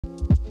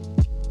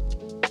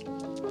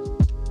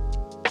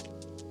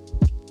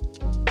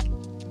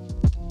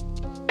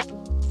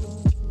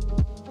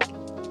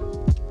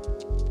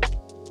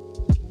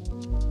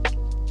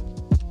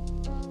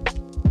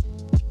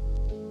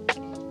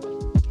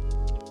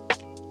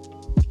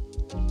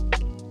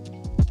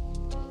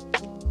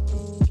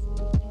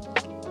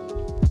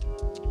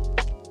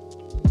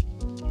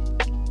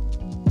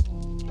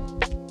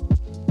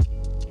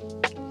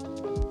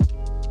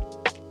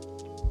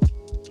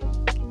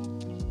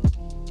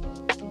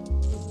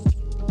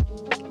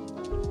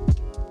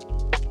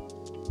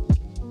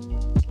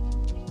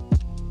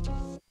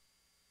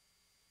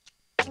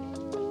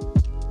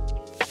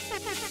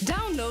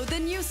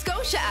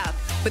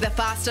With a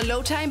faster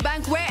low-time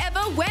bank wherever,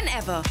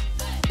 whenever.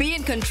 Be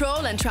in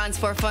control and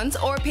transfer funds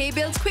or pay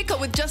bills quicker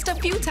with just a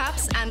few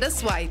taps and a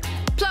swipe.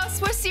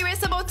 Plus, we're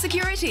serious about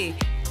security.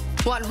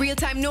 Want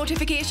real-time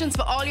notifications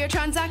for all your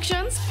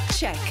transactions?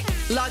 Check.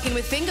 Log in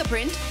with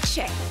fingerprint?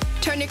 Check.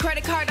 Turn your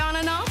credit card on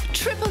and off?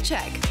 Triple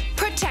check.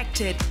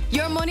 Protected.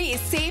 Your money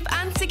is safe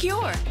and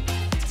secure.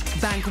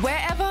 Bank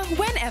wherever,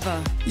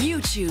 whenever you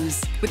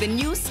choose with the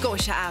new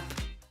Scotia app.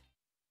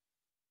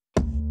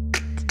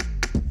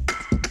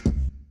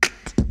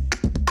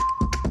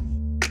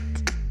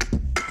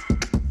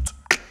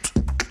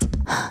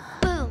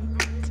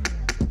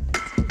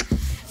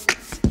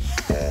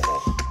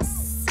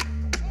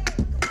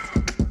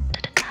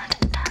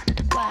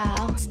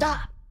 Wow.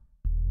 Stop.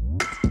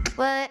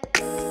 What?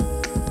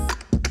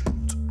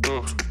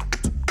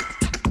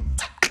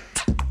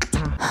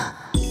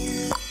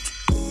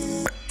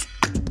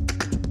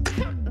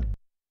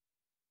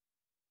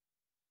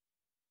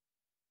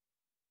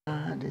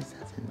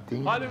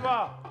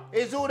 Oliver!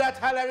 Is who that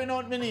hollering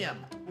out my name?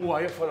 Who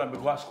are you following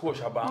because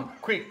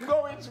Scotiabank? Quick,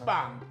 go which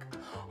bank?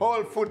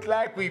 Whole foot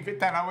like we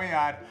fit on our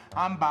yard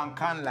and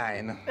bank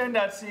online. Ain't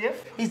that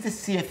safe? It's the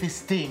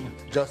safest thing.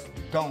 Just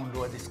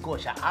download the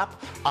Scotia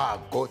app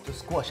or go to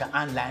Scotia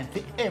online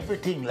for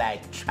everything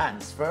like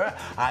transfer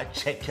or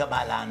check your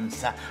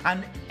balance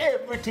and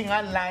everything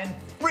online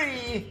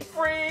free.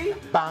 Free?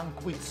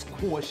 Bank with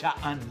Scotia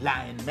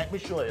online. Let me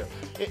show you.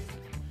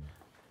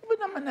 But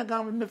I'm not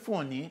going with my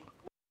phone. Eh?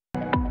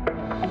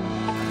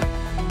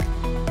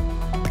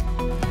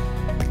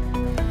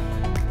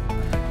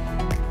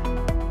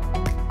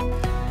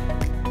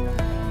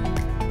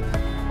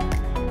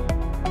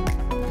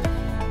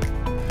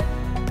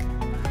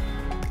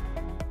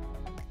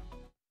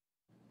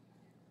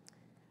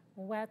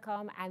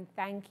 Welcome and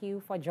thank you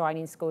for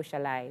joining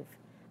ScotiaLive.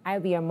 I'll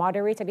be your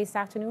moderator this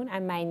afternoon,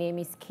 and my name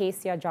is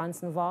Casey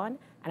Johnson-Vaughan,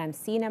 and I'm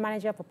Senior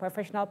Manager for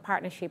Professional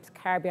Partnerships,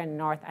 Caribbean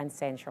North and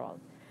Central.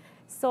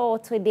 So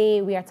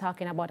today we are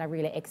talking about a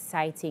really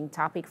exciting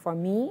topic for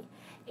me.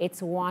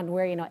 It's one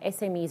where,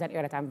 SME is an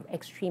area that I'm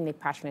extremely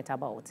passionate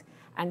about.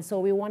 And so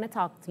we want to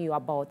talk to you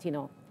about,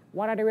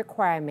 what are the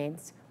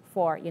requirements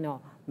for,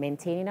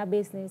 maintaining a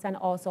business, and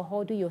also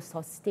how do you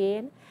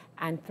sustain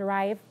and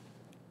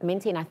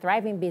maintain a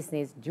thriving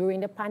business during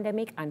the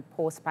pandemic and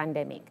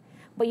post-pandemic.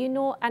 But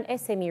an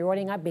SME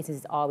running a business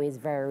is always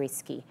very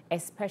risky,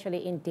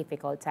 especially in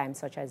difficult times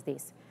such as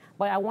this.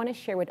 But I want to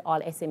share with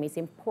all SMEs, it's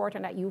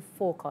important that you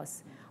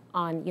focus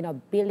on,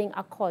 building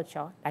a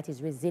culture that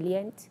is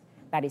resilient,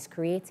 that is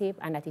creative,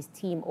 and that is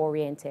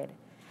team-oriented.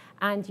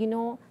 And,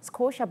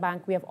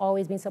 Scotiabank, we have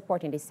always been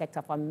supporting this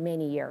sector for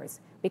many years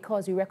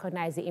because we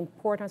recognize the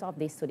importance of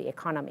this to the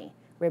economy.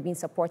 We've been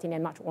supporting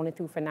them not only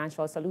through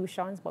financial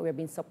solutions, but we've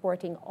been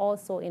supporting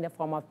also in the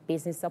form of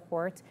business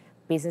support,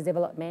 business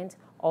development,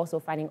 also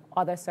finding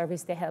other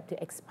services to help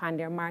to expand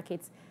their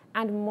markets.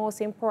 And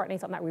most importantly,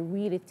 something that we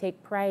really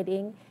take pride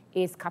in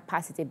is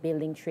capacity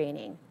building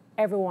training.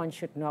 Everyone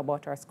should know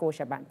about our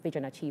Scotiabank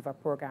Vision Achiever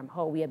program,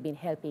 how we have been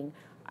helping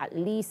at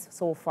least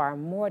so far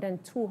more than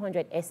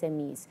 200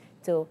 SMEs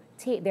to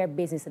take their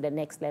business to the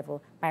next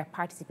level by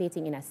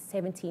participating in a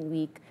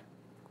 17-week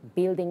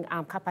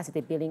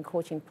capacity building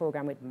coaching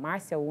program with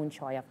Marcia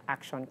Wunchoy of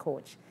Action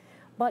Coach.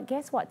 But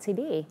guess what?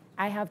 Today,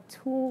 I have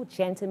two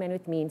gentlemen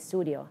with me in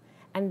studio,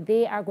 and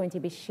they are going to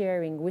be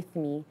sharing with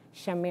me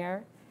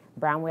Shamir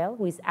Bramwell,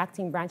 who is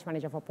Acting Branch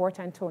Manager for Port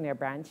Antonio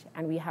Branch,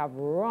 and we have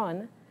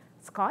Ron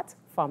Scott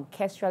from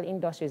Kestrel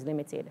Industries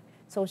Limited.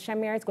 So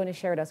Shamir is going to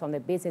share with us on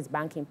the business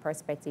banking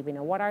perspective,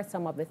 what are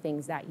some of the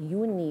things that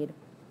you need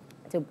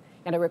to,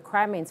 the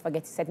requirements for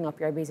setting up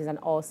your business, and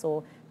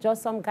also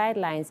just some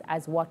guidelines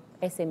as what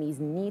SMEs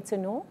need to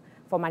know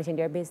for managing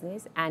their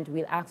business. And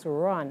we'll ask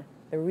Ron,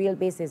 the real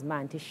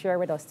businessman, to share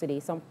with us today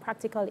some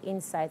practical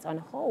insights on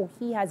how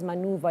he has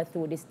maneuvered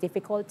through this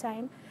difficult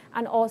time,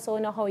 and also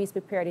how he's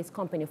prepared his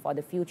company for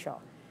the future.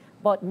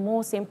 But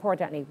most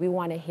importantly, we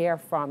want to hear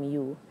from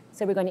you.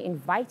 So we're going to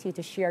invite you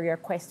to share your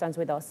questions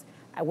with us,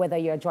 whether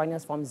you're joining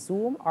us from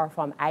Zoom or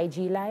from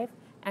IG Live,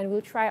 and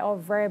we'll try our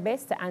very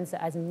best to answer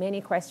as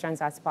many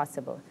questions as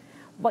possible.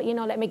 But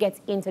let me get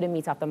into the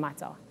meat of the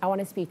matter. I want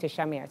to speak to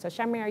Shamir. So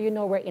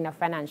Shamir, we're in a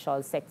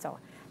financial sector.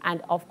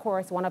 And of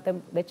course, one of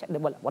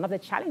the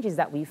challenges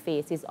that we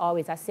face is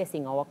always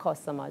assessing our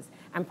customers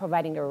and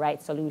providing the right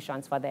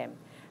solutions for them.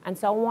 And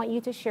so I want you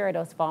to share with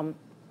us from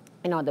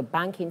the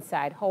banking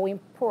side how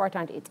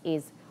important it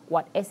is,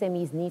 what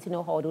SMEs need to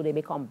know, how do they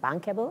become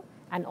bankable,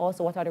 and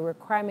also what are the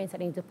requirements that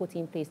they need to put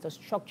in place to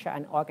structure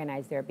and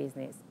organize their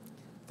business.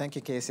 Thank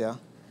you, Casey.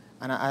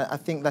 And I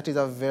think that is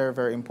a very,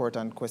 very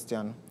important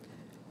question.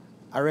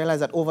 I realize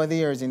that over the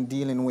years in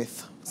dealing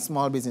with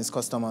small business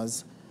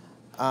customers,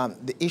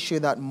 the issue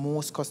that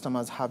most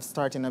customers have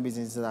starting a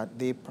business is that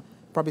they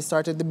probably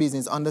started the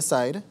business on the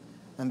side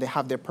and they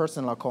have their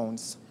personal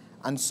accounts.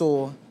 And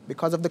so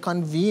because of the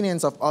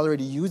convenience of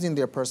already using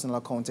their personal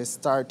account, they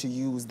start to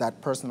use that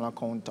personal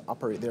account to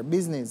operate their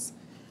business.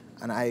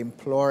 And I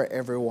implore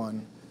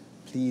everyone,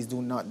 please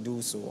do not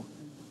do so.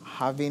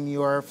 having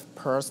your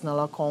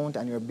personal account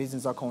and your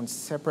business account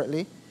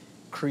separately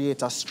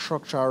create a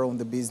structure around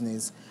the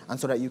business, and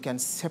so that you can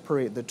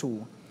separate the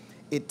two.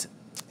 It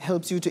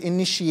helps you to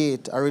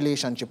initiate a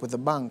relationship with the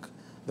bank.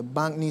 The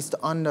bank needs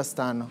to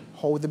understand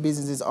how the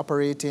business is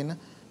operating,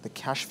 the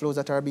cash flows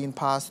that are being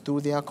passed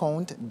through the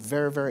account,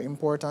 very, very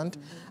important.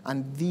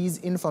 And these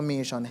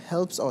information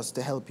helps us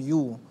to help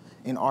you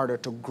in order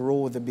to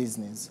grow the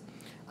business.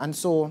 And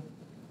so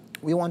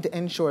we want to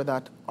ensure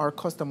that our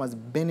customers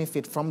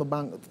benefit from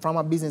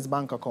a business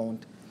bank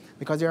account,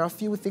 because there are a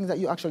few things that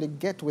you actually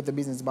get with the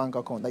business bank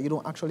account that you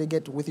don't actually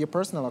get with your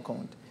personal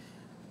account.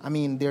 I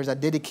mean, there's a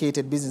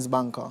dedicated business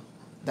banker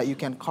that you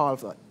can call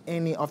for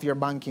any of your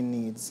banking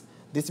needs.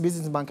 This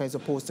business banker is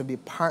supposed to be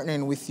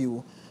partnering with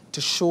you to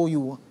show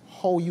you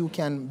how you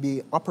can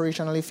be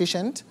operationally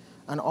efficient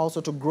and also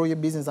to grow your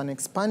business and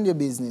expand your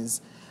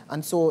business.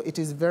 And so it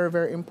is very,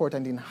 very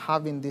important in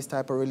having this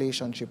type of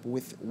relationship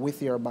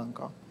with your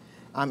banker.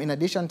 In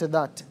addition to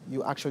that,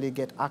 you actually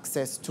get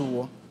access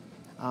to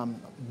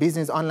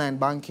business online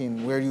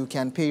banking, where you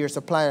can pay your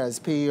suppliers,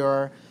 pay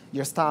your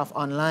staff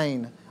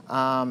online.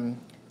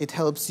 It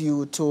helps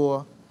you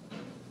to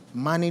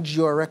manage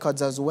your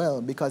records as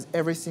well, because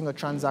every single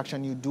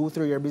transaction you do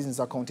through your business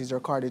account is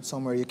recorded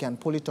somewhere. You can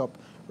pull it up,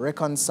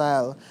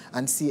 reconcile,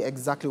 and see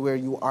exactly where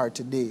you are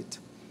to date.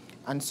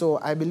 And so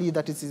I believe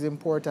that it is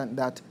important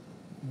that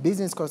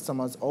business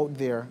customers out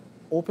there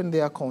open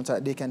their accounts so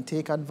that they can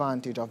take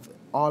advantage of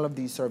all of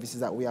these services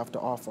that we have to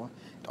offer.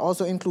 It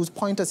also includes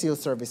point-of-sale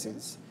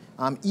services,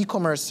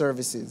 e-commerce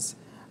services,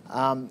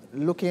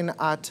 looking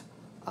at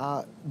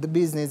the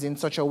business in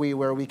such a way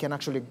where we can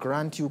actually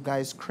grant you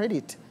guys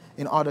credit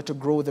in order to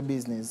grow the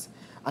business.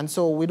 And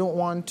so we don't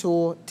want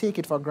to take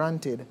it for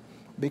granted,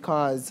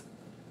 because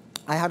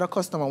I had a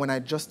customer when I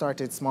just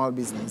started small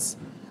business,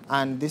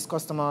 and this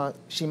customer,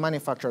 she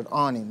manufactured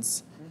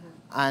awnings.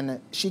 And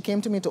she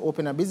came to me to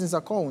open a business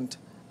account,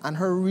 and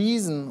her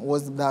reason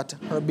was that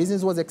her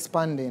business was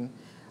expanding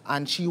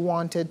and she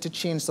wanted to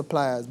change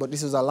suppliers, but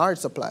this was a large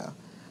supplier.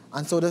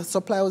 And so the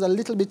supplier was a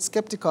little bit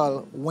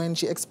skeptical when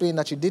she explained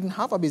that she didn't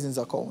have a business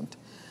account.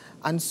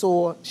 And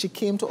so she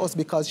came to us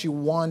because she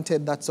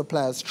wanted that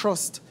supplier's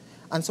trust.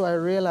 And so I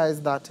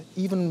realized that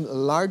even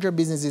larger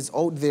businesses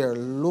out there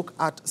look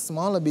at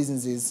smaller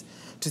businesses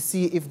to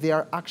see if they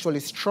are actually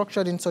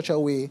structured in such a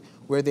way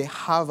where they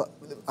have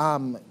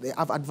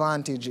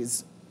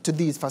advantages to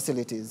these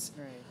facilities.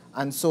 Right.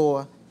 And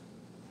so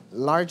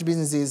large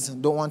businesses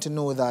don't want to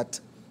know that,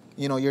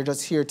 you know, you're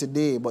just here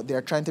today, but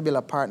they're trying to build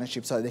a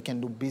partnership so that they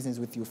can do business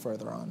with you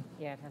further on.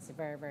 Yeah, that's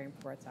very, very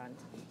important.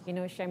 You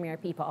know,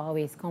 Shamir, people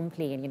always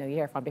complain, you know, you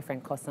hear from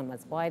different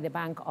customers, boy, the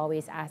bank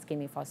always asking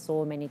me for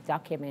so many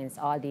documents,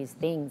 all these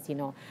things, you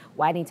know,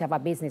 why don't you have a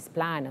business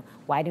plan?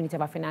 Why don't you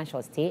have a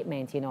financial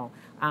statement, you know?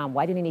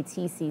 Why do you need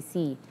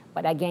TCC?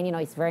 But again, you know,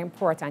 it's very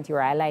important. You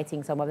were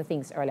highlighting some of the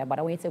things earlier, but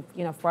I want you to,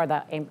 you know,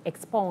 further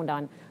expound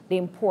on the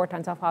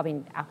importance of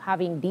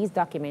having these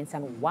documents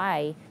and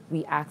why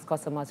we ask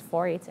customers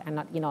for it, and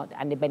not, you know,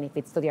 and the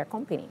benefits to their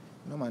company.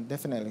 No, man,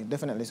 definitely,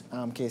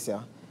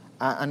 Kesia.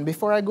 And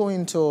before I go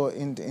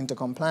into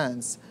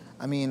compliance,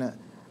 I mean,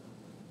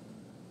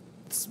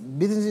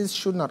 businesses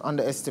should not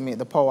underestimate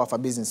the power of a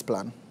business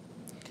plan.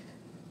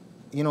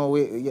 You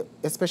know,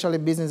 especially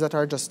businesses that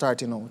are just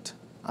starting out.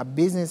 A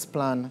business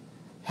plan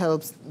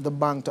helps the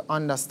bank to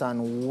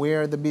understand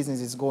where the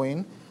business is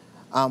going,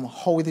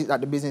 how it is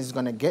that the business is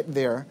going to get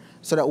there,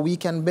 so that we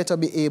can better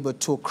be able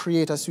to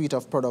create a suite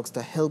of products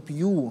to help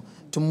you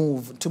to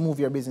move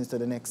your business to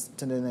the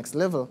next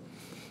level.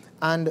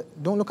 And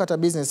don't look at a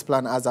business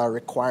plan as a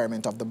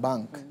requirement of the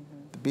bank.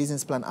 The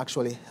business plan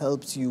actually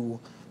helps you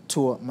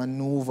to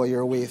maneuver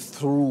your way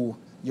through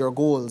your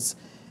goals.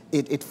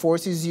 It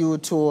forces you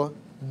to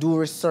do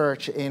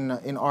research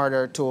in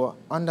order to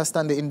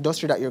understand the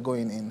industry that you're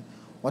going in.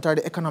 What are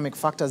the economic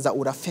factors that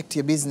would affect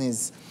your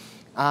business?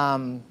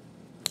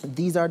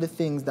 These are the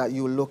things that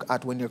you look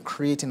at when you're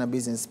creating a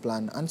business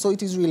plan. And so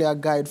it is really a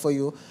guide for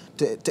you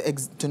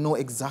to know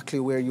exactly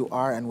where you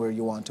are and where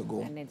you want to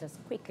go. And then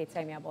just quickly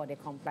tell me about the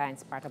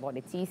compliance part, about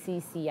the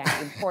TCC and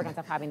the importance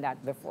of having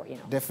that before, you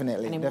know.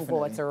 Definitely. And then move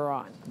forward to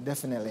Ron.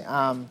 Definitely.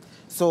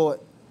 So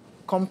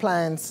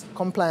compliance,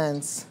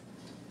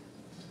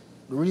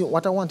 really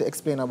what I want to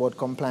explain about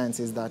compliance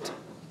is that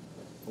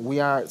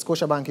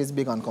Scotiabank is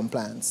big on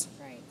compliance.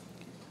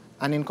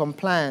 And in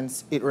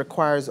compliance, it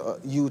requires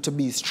you to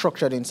be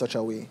structured in such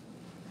a way.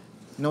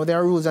 Now, there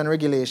are rules and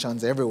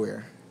regulations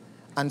everywhere.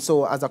 And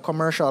so as a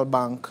commercial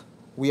bank,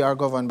 we are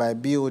governed by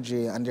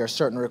BOJ, and there are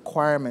certain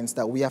requirements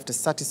that we have to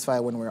satisfy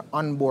when we're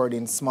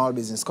onboarding small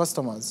business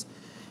customers.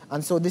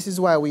 And so this is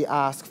why we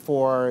ask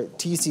for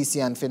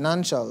TCC and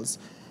financials,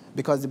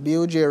 because the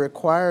BOJ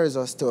requires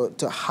us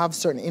to have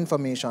certain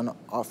information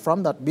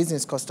from that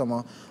business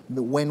customer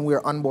when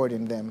we're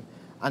onboarding them.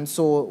 And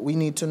so we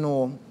need to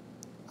know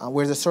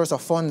where's the source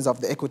of funds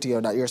of the equity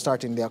that you're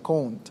starting the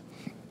account.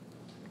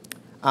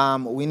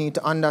 We need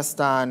to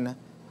understand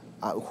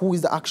who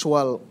is the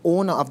actual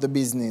owner of the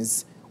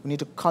business, We need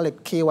to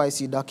collect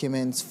KYC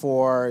documents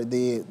for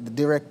the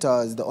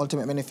directors, the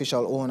ultimate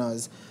beneficial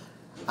owners.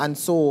 And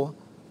so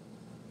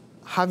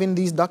having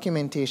these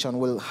documentation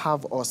will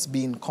have us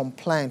being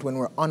compliant when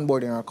we're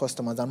onboarding our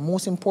customers. And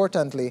most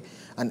importantly,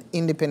 an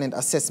independent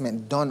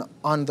assessment done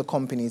on the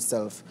company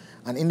itself.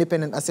 An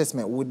independent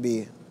assessment would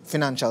be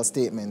financial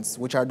statements,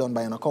 which are done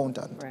by an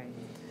accountant. Right.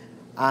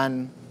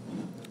 And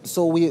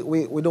so we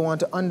don't want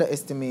to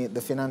underestimate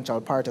the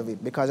financial part of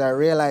it, because I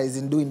realize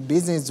in doing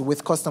business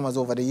with customers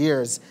over the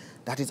years,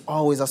 that is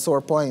always a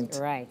sore point.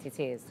 Right, it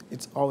is.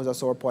 It's always a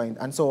sore point.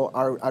 And so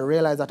I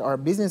realize that our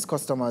business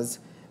customers,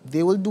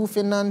 they will do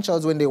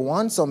financials when they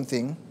want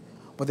something,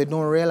 but they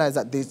don't realize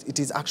that it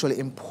is actually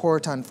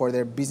important for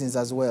their business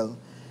as well.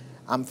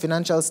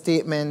 Financial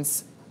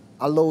statements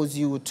allows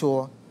you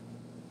to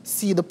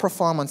see the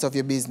performance of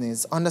your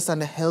business,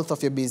 understand the health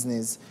of your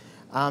business.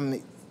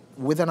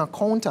 With an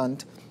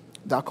accountant,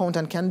 the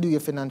accountant can do your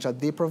financial.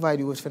 They provide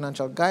you with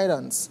financial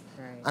guidance.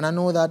 Right. And I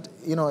know that,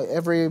 you know,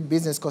 every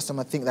business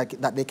customer think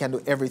that they can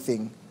do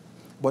everything.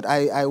 But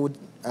I would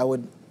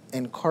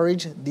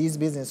encourage these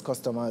business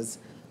customers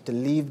to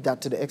leave that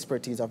to the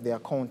expertise of the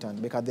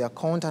accountant, because the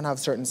accountant have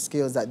certain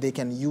skills that they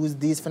can use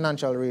these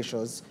financial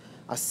ratios,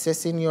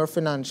 assessing your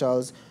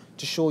financials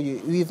to show you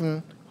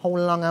even how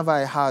long have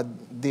I had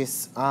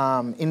this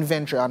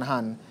inventory on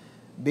hand.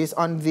 Based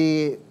on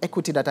the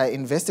equity that I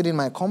invested in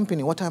my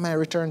company, what are my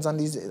returns on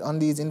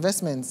these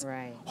investments?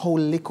 Right. How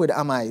liquid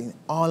am I?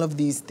 All of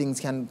these things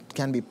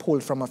can be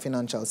pulled from a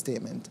financial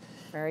statement.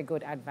 Very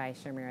good advice,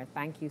 Shamira.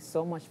 Thank you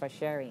so much for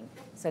sharing.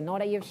 So now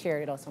that you've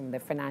shared with us from the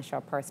financial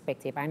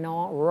perspective, I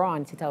know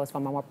Ron, to tell us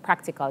from a more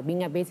practical,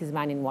 being a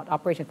businessman in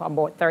operation for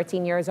about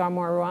 13 years or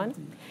more, Ron,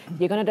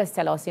 you're going to just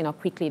tell us,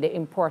 quickly the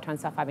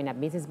importance of having a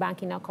business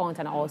banking account,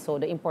 and also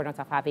the importance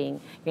of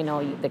having,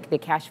 the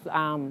cash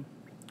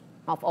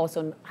of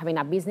also having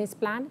a business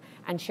plan,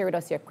 and share with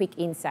us your quick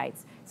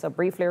insights. So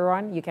briefly,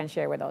 Ron, you can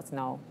share with us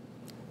now.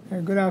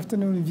 Good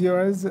afternoon,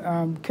 viewers.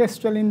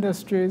 Kestrel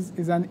Industries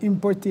is an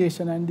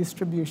importation and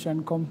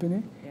distribution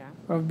company. Yeah.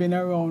 We've been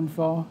around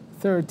for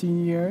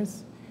 13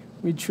 years.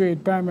 We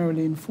trade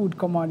primarily in food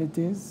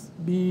commodities,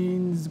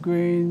 beans,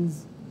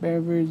 grains,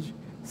 beverage,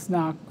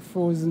 snack,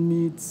 frozen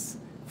meats,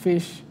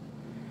 fish.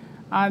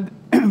 And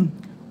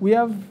we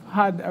have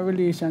had a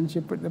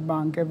relationship with the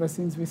bank ever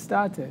since we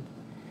started.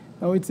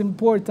 Now, it's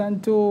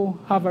important to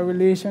have a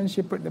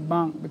relationship with the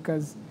bank,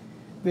 because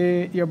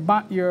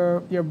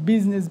your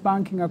business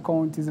banking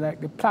account is like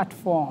the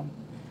platform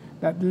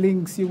that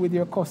links you with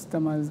your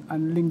customers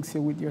and links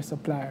you with your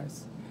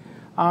suppliers.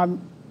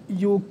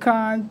 You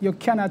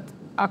cannot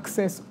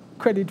access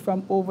credit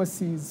from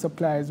overseas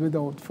suppliers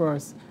without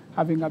first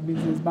having a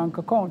business bank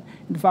account.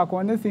 In fact,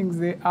 one of the things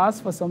they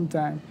ask for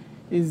sometimes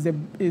is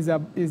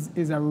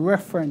a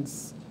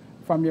reference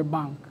from your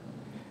bank.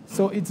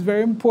 So it's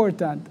very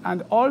important.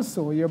 And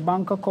also, your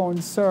bank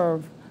account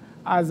serves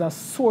as a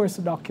source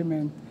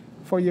document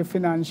for your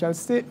financial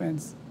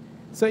statements.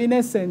 So in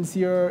essence,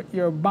 your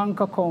bank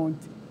account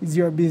is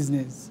your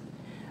business.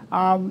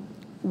 If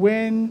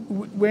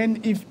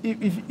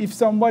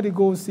somebody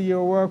goes to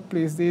your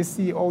workplace, they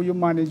see how you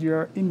manage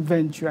your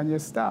inventory and your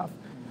staff.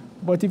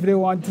 But if they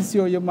want to see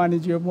how you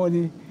manage your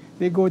money,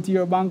 they go to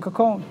your bank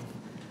account.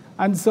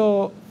 And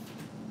so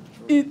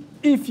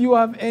if you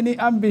have any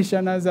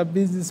ambition as a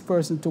business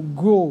person to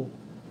grow,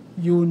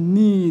 you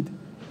need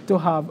to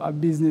have a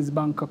business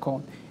bank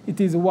account.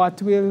 It is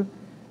what will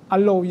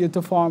allow you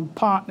to form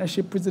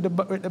partnership with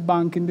the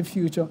bank in the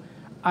future,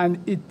 and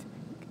it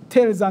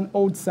tells an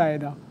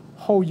outsider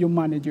how you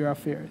manage your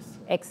affairs.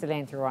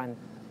 Excellent, Ron.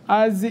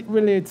 As it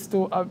relates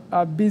to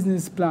a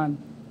business plan,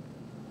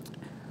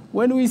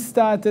 when we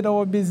started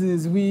our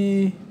business,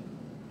 we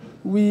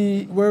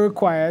were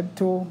required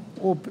to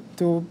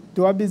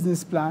do a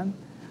business plan.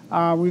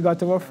 We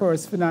got our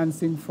first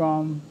financing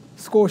from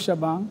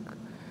Scotiabank,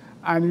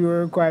 and we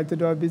were required to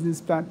do a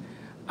business plan.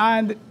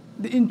 And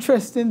the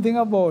interesting thing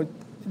about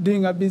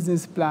doing a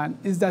business plan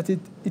is that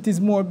it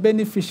is more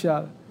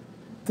beneficial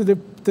to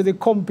the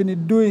company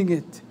doing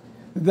it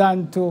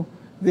than to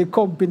the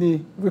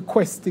company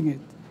requesting it.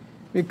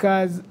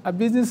 Because a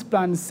business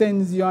plan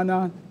sends you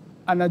on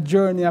a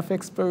journey of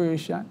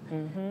exploration.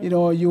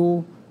 Mm-hmm.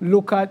 You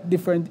look at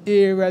different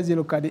areas, you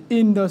look at the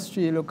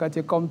industry, you look at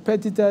your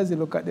competitors, you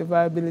look at the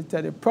viability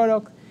of the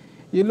product,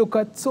 you look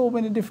at so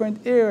many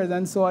different areas,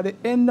 and so at the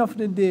end of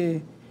the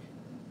day,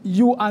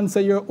 you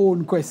answer your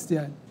own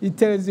question. It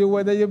tells you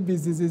whether the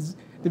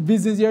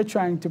business you're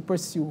trying to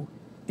pursue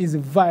is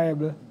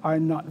viable or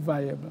not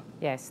viable.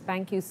 Yes,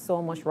 thank you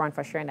so much, Ron,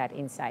 for sharing that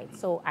insight.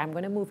 So I'm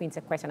going to move into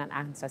question and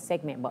answer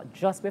segment, but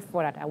just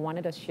before that, I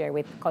wanted to share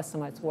with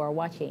customers who are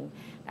watching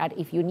that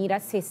if you need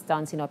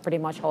assistance, pretty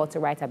much how to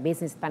write a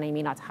business plan and you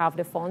may not have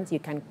the funds, you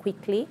can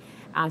quickly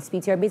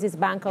speak to your business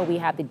banker. We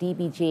have the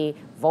DBJ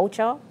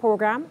voucher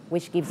program,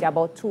 which gives you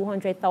about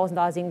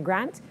 $200,000 in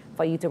grant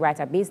for you to write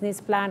a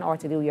business plan or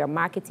to do your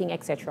marketing,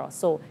 etc.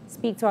 So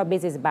speak to our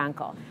business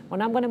banker.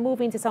 Well, I'm going to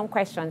move into some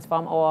questions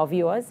from our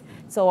viewers.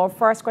 So our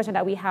first question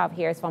that we have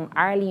here is from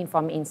Arlene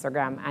from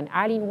Instagram. And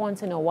Arlene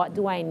wants to know, what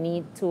do I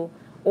need to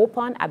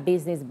open a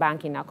business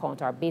banking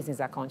account or business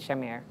account,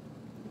 Shamir?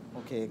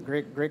 Okay,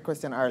 great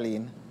question,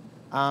 Arlene.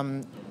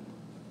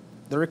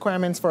 The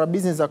requirements for a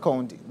business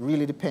account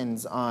really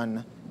depends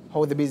on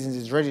how the business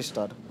is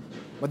registered.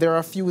 But there are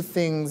a few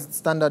things,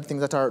 standard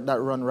things that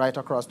run right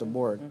across the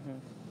board.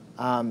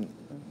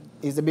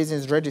 Is the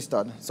business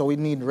registered? So we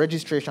need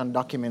registration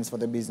documents for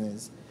the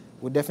business.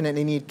 We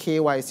definitely need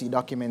KYC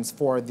documents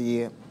for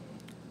the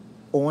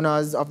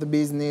owners of the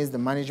business, the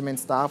management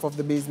staff of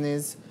the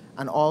business,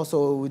 and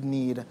also we would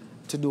need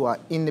to do an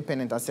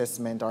independent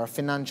assessment or a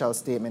financial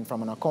statement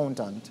from an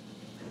accountant.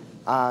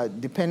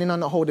 Depending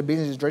on how the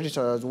business is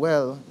registered as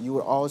well, you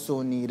will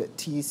also need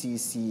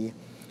TCC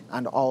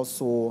and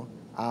also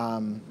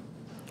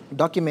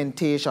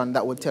documentation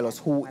that would tell us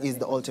who is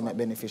the ultimate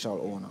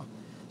beneficial owner.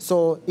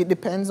 So it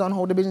depends on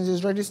how the business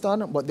is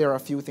registered, but there are a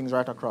few things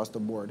right across the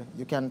board.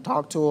 You can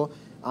talk to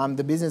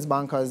the business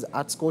bankers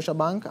at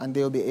Scotiabank, and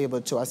they'll be able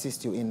to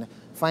assist you in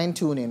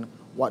fine-tuning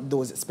what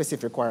those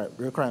specific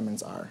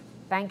requirements are.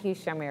 Thank you,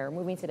 Shamir.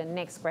 Moving to the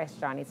next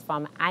question. It's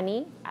from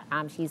Annie.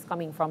 She's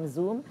coming from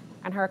Zoom,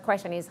 and her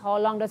question is, how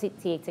long does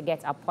it take to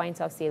get a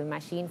point-of-sale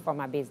machine for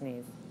my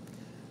business?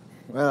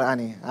 Well,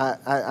 Annie,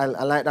 I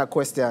like that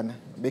question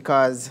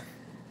because,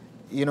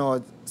 you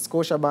know,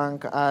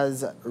 Scotiabank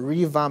has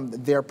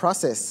revamped their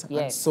process,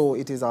 yes. And so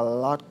it is a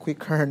lot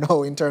quicker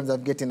now in terms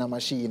of getting a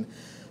machine.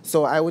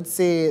 So I would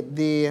say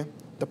the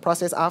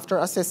process after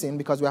assessing,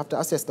 because we have to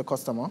assess the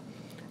customer,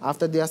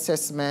 after the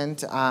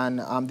assessment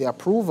and the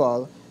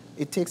approval,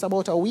 it takes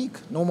about a week,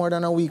 no more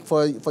than a week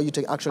for you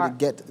to actually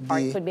get the... Or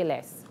it could be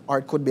less. Or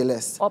it could be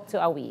less. Up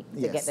to a week to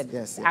yes, get the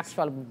yes.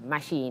 actual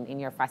machine in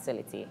your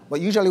facility. But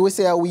usually we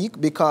say a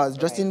week because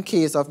just in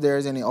case if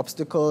there's any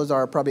obstacles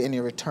or probably any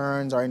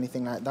returns or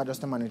anything like that, just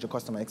to manage the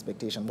customer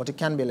expectation. But it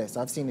can be less.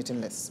 I've seen it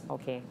in less.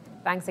 Okay.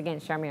 Thanks again,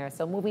 Shamir.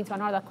 So moving to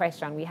another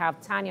question, we have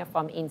Tanya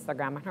from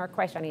Instagram, and her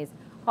question is,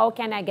 how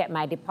can I get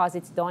my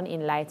deposits done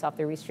in light of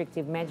the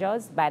restrictive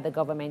measures by the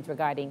government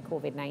regarding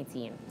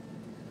COVID-19?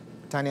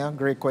 Tanya,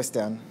 great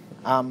question.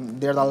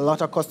 There are a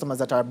lot of customers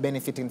that are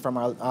benefiting from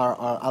our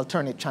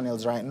alternate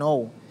channels right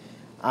now.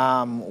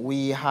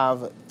 We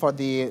have, for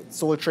the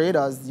sole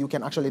traders, you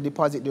can actually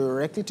deposit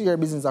directly to your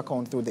business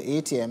account through the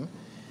ATM.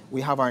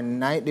 We have our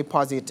night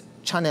deposit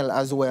channel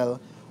as well,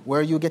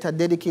 where you get a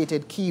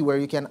dedicated key where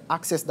you can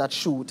access that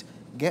chute,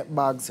 get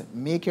bags,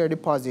 make your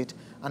deposit,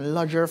 and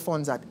lodge your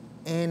funds at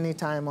any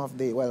time of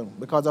day. Well,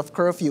 because of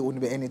curfew, it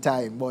wouldn't be any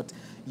time, but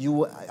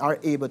you are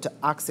able to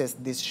access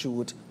this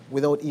chute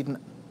without even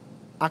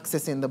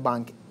accessing the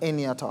bank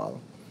any at all.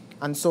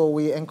 And so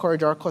we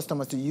encourage our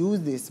customers to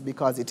use this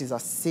because it is a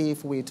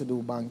safe way to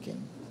do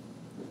banking.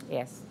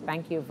 Yes,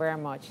 thank you very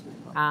much.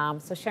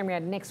 So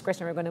Shamir, the next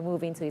question we're going to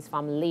move into is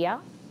from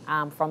Leah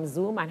from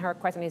Zoom, and her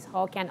question is,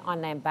 how can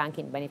online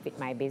banking benefit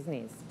my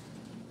business?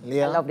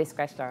 Leah, I love this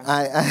question.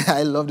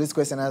 I love this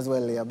question as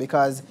well, Leah,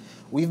 because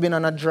we've been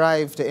on a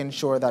drive to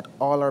ensure that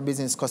all our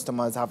business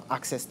customers have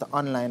access to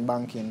online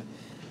banking.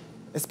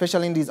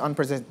 Especially in these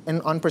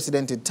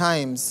unprecedented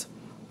times,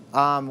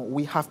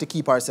 we have to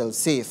keep ourselves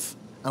safe,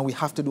 and we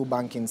have to do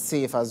banking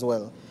safe as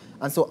well.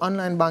 And so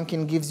online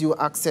banking gives you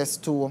access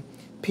to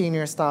paying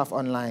your staff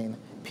online,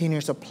 paying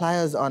your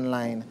suppliers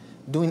online,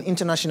 doing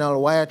international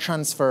wire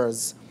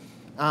transfers,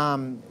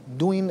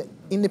 doing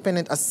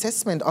independent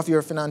assessment of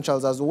your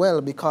financials as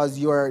well, because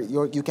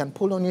you can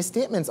pull on your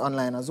statements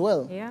online as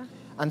well. Yeah.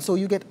 And so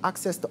you get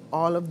access to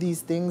all of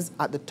these things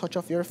at the touch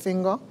of your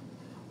finger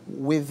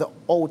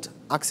without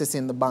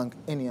accessing the bank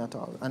any at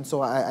all. And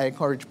so I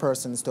encourage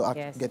persons to get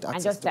access to it.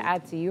 And just to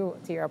add to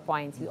your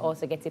point, you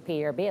also get to pay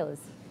your bills.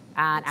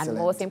 And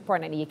most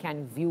importantly, you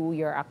can view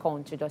your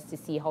account just to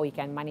see how you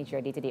can manage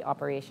your day-to-day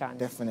operations.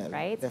 Definitely.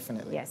 Right?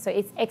 Definitely. Yeah, so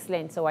it's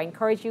excellent. So I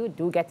encourage you,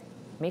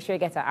 make sure you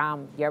get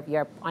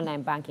your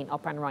online banking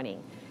up and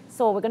running.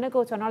 So we're going to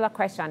go to another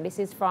question. This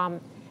is from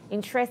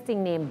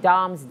interesting name,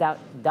 Doms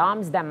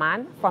the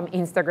Man from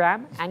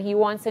Instagram. And he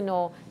wants to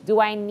know,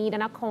 do I need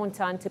an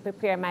accountant to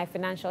prepare my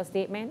financial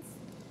statements?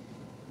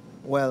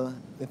 Well,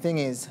 the thing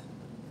is,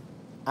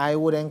 I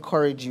would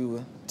encourage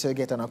you to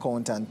get an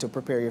accountant to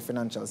prepare your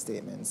financial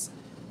statements.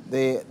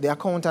 The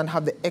accountant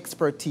have the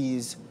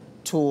expertise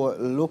to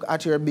look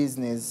at your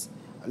business,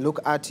 look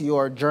at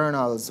your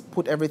journals,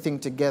 put everything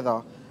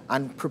together,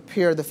 and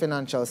prepare the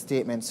financial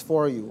statements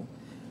for you.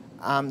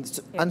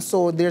 And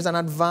so there's an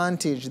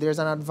advantage.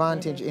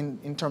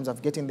 In terms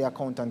of getting the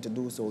accountant to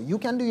do so. You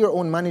can do your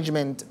own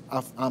management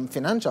of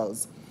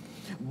financials,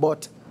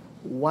 but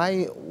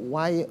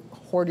why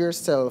hoard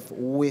yourself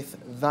with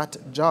that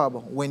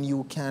job when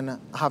you can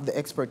have the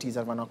expertise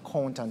of an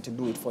accountant to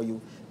do it for you?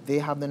 They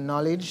have the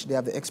knowledge, they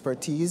have the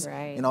expertise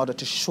in order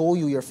to show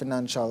you your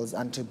financials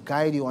and to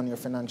guide you on your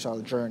financial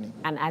journey.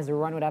 And as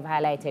Ron would have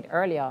highlighted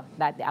earlier,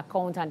 that the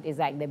accountant is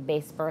like the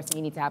best person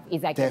you need to have,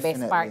 is like the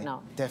best partner.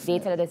 Definitely.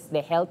 They tell you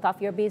the health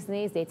of your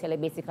business, they tell you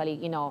basically,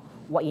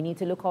 what you need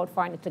to look out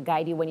for and to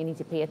guide you when you need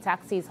to pay your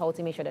taxes, how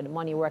to make sure that the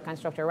money work and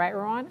structure, right,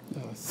 Ron?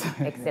 Yes.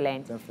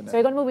 Excellent. Definitely. So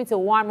we're going to move into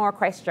one more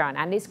question,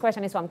 and this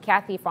question is from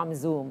Kathy from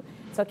Zoom.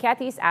 So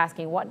Kathy is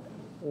asking, what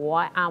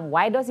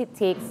why does it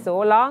take so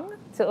long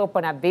to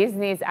open a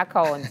business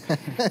account?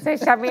 So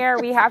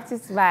Shamir, we have to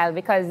smile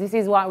because this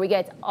is what we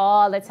get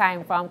all the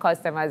time from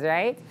customers,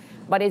 right?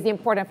 But it's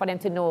important for them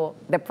to know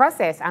the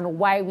process and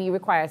why we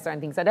require certain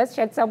things. So let's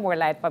shed some more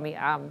light for me,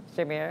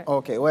 Shamir.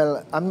 Okay,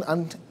 well,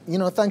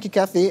 thank you,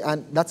 Kathy,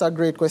 and that's a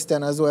great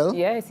question as well.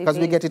 Yes, because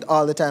we get it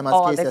all the time, as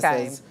Kesia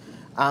says.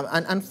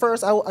 And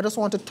first, I just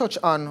want to touch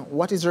on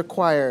what is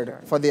required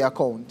for the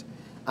account.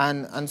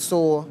 And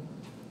so,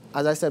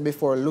 as I said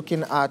before,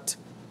 looking at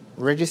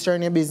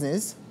registering your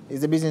business,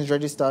 is the business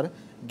registered,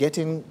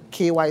 getting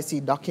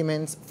KYC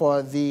documents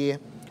for the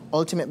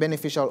ultimate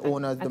beneficial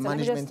owners, the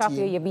management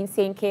team. You've been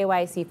saying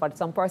KYC for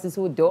some persons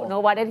who don't know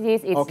what it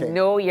is. It's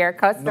know your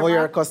customer. Know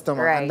your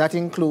customer. Right. And that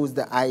includes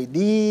the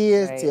ID,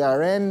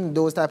 TRN,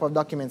 those type of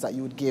documents that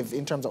you would give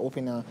in terms of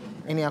opening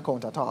any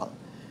account at all.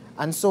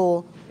 And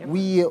so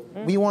we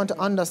want to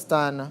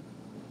understand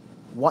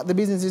what the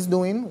business is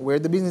doing, where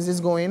the business is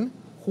going,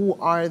 who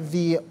are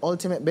the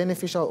ultimate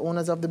beneficial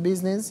owners of the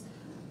business,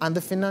 and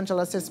the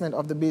financial assessment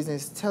of the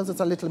business tells us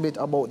a little bit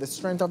about the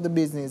strength of the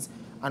business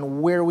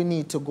and where we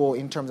need to go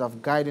in terms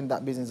of guiding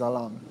that business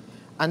along.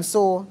 And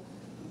so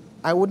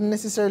I wouldn't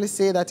necessarily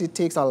say that it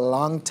takes a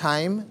long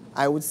time.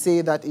 I would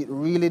say that it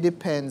really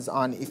depends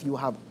on if you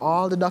have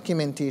all the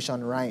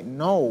documentation right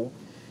now.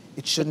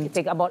 It shouldn't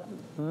take about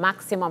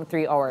maximum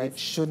 3 hours. It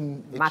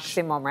shouldn't.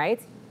 Maximum, right?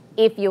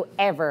 If you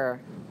ever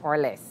or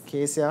less.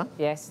 Kesia?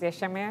 Yes,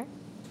 Shamir?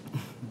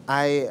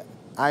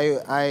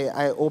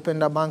 I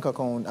opened a bank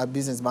account, a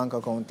business bank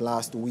account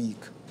last week.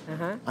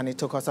 And it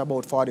took us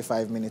about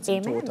 45 minutes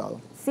in total.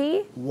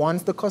 See?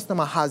 Once the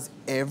customer has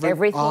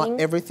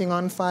everything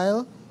on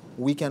file,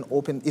 we can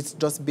open. It's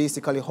just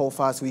basically how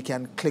fast we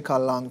can click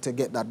along to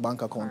get that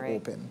bank account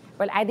open.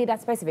 Well, I did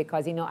that specific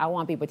because, I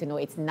want people to know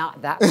it's not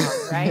that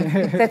long,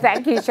 right? So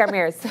thank you,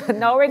 Shamir. So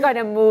now we're going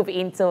to move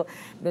into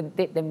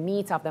the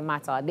meat of the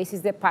matter. This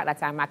is the part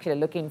that I'm actually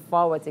looking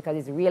forward to because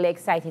it's really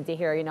exciting to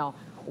hear,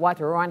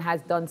 what Ron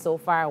has done so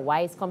far,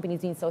 why his company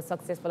is being so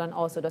successful, and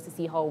also just to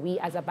see how we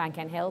as a bank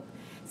can help.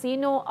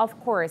 So, of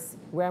course,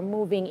 we're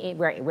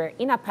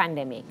in a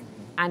pandemic,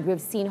 and we've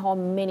seen how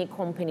many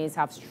companies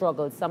have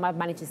struggled. Some have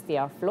managed to stay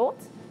afloat.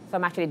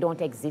 Some actually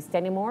don't exist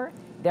anymore.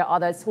 There are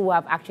others who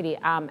have actually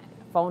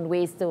found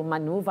ways to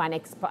maneuver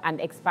and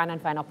expand and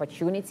find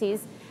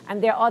opportunities.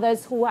 And there are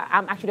others who are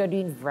actually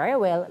doing very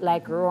well,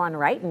 like Ron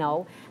right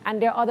now.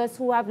 And there are others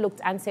who have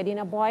looked and said,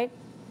 boy,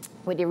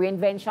 with the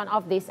reinvention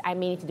of this, I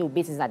may need to do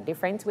business a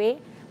different way.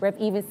 We've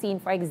even seen,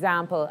 for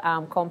example,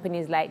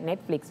 companies like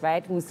Netflix,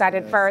 right, who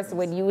started first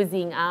with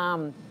using,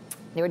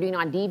 they were doing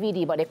on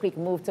DVD, but they quick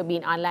moved to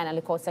being online, and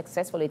look how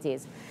successful it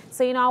is.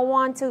 So, I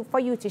want for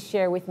you to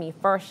share with me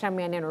first,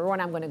 Shamir, and then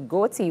Ron, I'm going to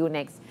go to you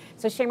next.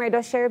 So, Shamir,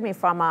 just share with me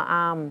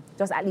from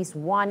just at least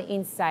one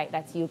insight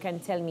that you can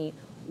tell me.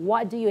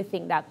 What do you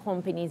think that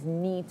companies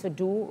need to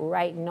do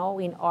right now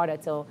in order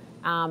to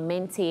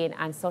maintain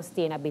and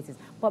sustain a business?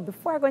 But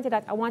before I go into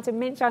that, I want to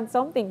mention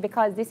something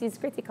because this is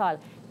critical.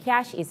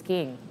 Cash is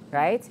king,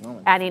 right?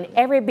 And in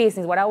every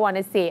business, what I want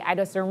to say, I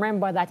just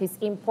remember that it's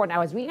important. I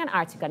was reading an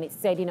article and it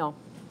said,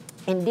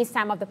 in this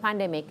time of the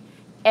pandemic,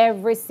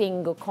 every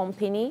single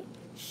company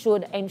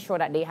should ensure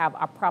that they have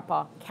a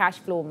proper cash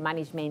flow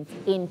management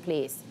in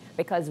place.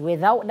 Because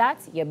without that,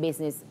 your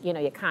business, you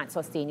can't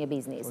sustain your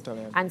business.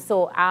 Totally. And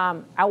so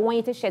I want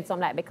you to shed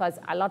some light because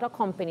a lot of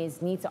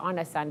companies need to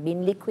understand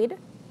being liquid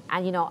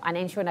and, and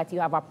ensuring that you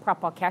have a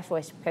proper cash flow,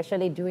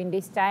 especially during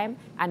this time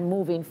and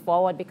moving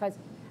forward because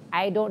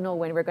I don't know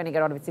when we're going to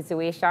get out of the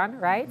situation,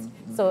 right?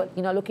 So,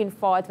 looking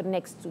forward to the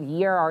next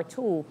year or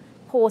two,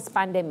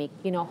 post-pandemic,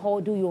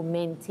 how do you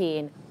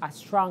maintain a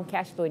strong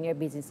cash flow in your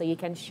business so you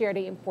can share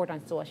the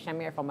importance to us,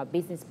 Shamir, from a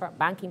business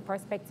banking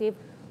perspective.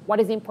 What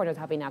is important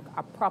having a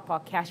proper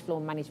cash flow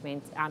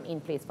management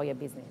in place for your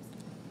business?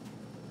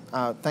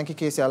 Thank you,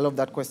 Casey. I love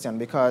that question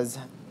because,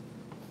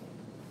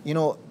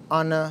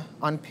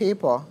 on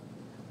paper,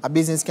 a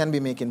business can be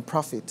making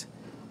profit.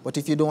 But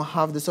if you don't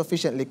have the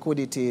sufficient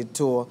liquidity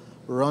to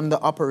run the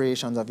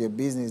operations of your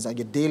business, like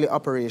your daily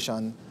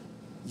operation,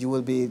 you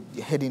will be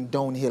heading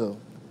downhill,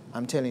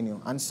 I'm telling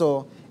you. And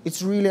so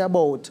it's really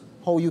about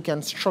how you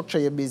can structure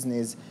your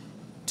business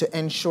to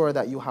ensure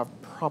that you have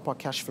proper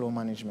cash flow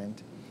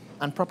management.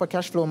 And proper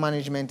cash flow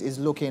management is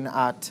looking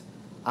at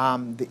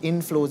the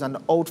inflows and the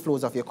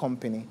outflows of your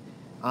company.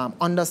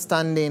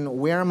 Understanding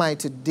where am I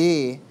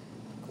today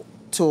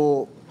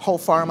to how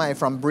far am I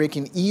from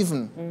breaking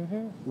even?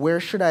 Where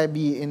should I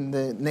be in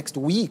the next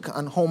week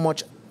and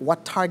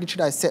what target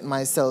should I set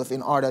myself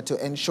in order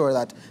to ensure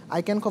that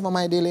I can cover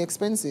my daily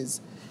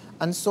expenses?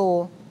 And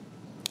so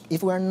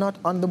if we're not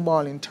on the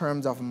ball in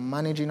terms of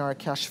managing our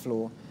cash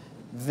flow,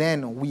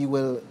 then we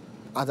will,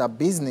 as a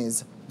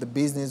business, the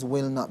business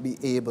will not be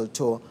able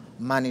to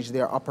manage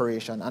their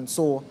operation. And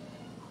so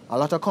a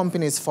lot of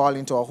companies fall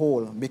into a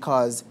hole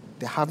because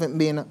they haven't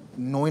been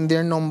knowing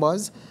their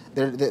numbers,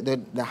 they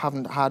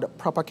haven't had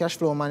proper cash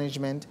flow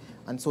management,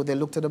 and so they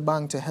look to the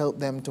bank to help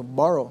them to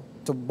borrow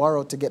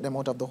to get them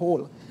out of the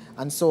hole.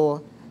 And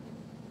so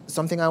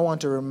something I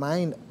want to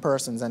remind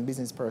persons and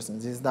business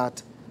persons is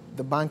that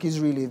the bank is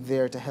really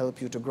there to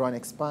help you to grow and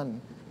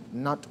expand,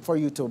 not for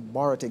you to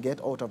borrow to get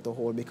out of the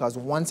hole, because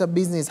once a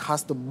business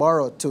has to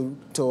borrow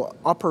to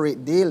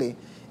operate daily,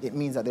 it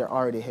means that they're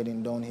already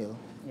heading downhill.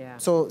 Yeah.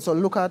 So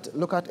look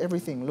at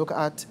everything. Look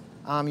at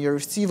your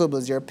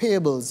receivables, your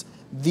payables.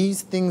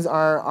 These things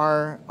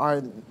are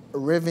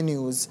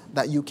revenues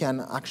that you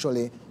can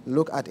actually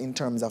look at in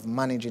terms of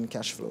managing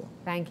cash flow.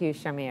 Thank you,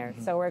 Shamir.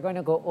 So we're going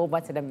to go over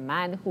to the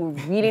man who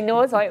really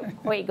knows how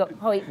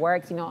it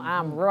works. You know,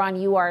 Ron,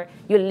 you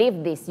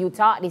live this, you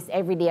taught this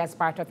every day as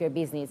part of your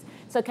business.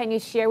 So can you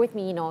share with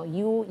me,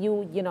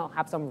 you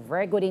have some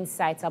very good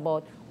insights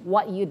about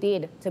what you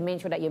did to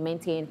make sure that you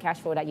maintain cash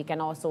flow that you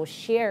can also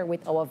share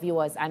with our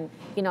viewers and,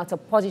 to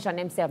position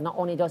themselves not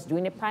only just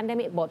during the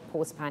pandemic, but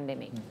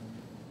post-pandemic.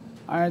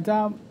 All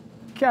right,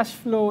 cash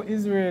flow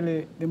is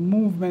really the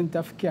movement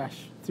of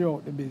cash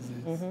throughout the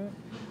business.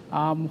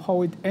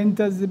 How it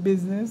enters the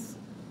business,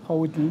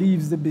 how it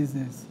leaves the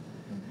business.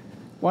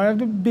 One of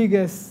the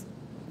biggest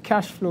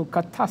cash flow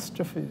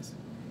catastrophes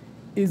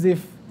is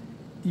if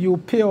you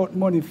pay out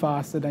money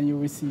faster than you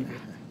receive it.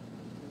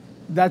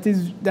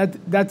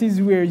 That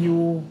is where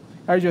you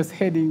are just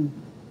heading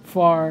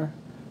for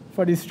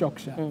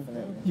destruction.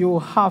 You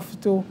have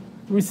to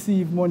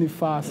receive money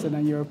faster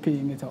than you're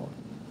paying it out.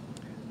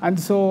 And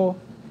so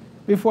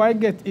before I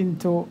get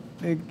into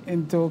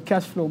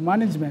cash flow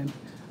management,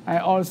 I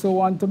also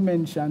want to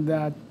mention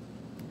that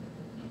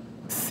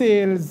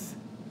sales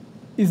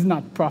is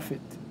not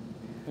profit.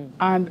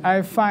 And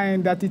I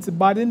find that it's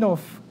bad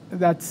enough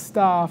that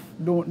staff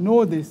don't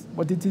know this,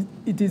 but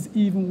it is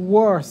even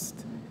worse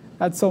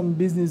that some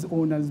business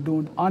owners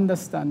don't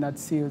understand that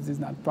sales is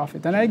not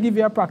profit. And I give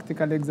you a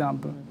practical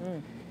example.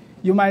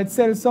 You might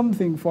sell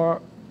something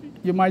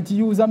you might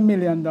use $1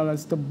 million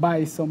to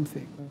buy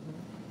something.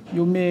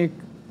 You make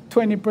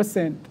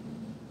 20%,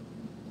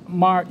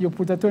 you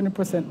put a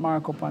 20%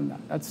 markup on that.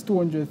 That's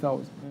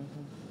 200,000.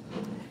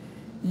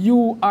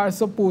 You are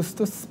supposed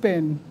to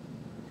spend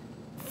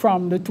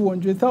from the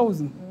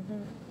 200,000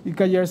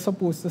 because you're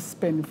supposed to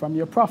spend from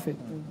your profit.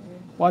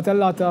 What a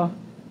lot of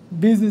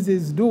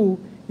businesses do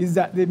is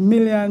that the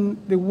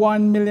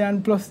 1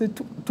 million plus the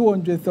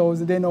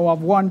 200,000, they now have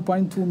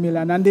 1.2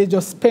 million, and they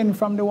just spend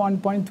from the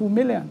 1.2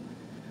 million.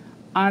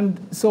 And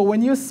so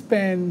when you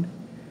spend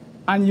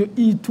and you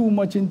eat too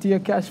much into your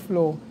cash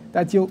flow,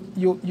 that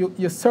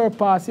you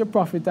surpass your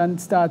profit and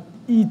start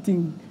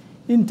eating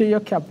into your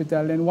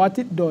capital, and what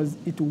it does,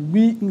 it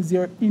weakens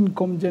your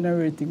income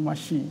generating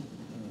machine.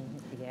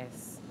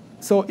 Yes.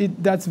 So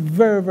that's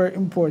very, very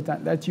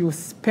important that you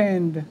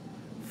spend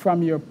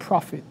from your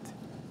profit.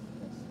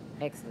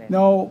 Excellent.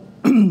 Now,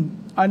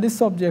 on the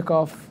subject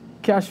of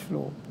cash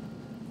flow,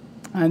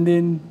 and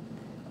then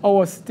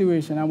our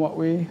situation and what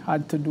we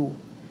had to do,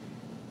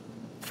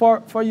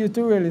 for you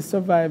to really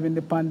survive in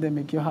the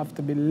pandemic, you have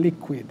to be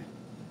liquid.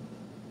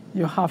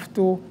 You have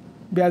to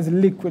be as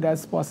liquid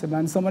as possible.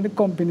 And some of the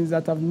companies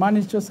that have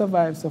managed to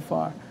survive so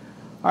far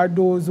are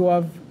those who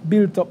have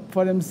built up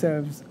for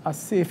themselves a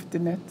safety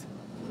net.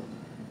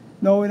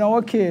 Now, in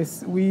our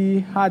case, we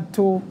had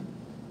to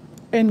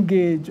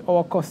engage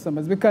our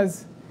customers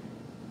because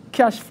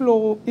cash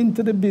flow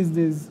into the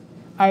business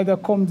either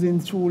comes in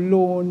through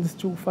loans,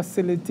 through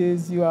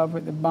facilities you have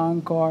at the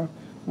bank, or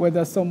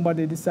whether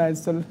somebody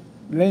decides to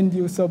lend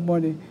you some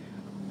money,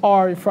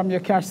 or from your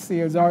cash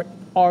sales,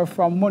 or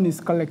from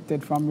monies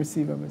collected from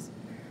receivables.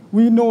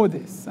 We know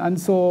this, and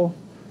so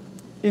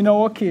in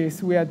our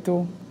case, we had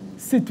to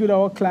sit with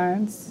our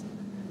clients.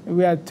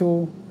 We had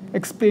to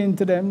explain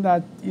to them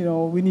that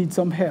we need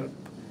some help,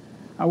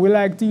 and we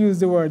like to use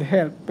the word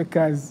help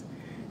because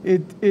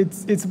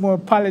it's more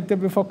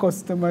palatable for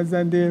customers,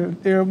 and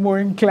they're more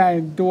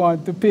inclined to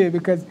want to pay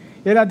because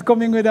you're not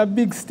coming with a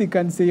big stick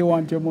and say you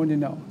want your money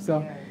now.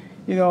 So,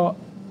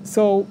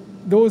 so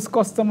those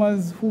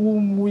customers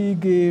whom we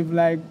gave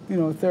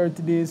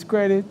 30 days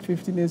credit,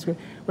 15 days credit,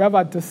 we have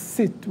had to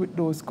sit with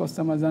those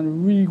customers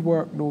and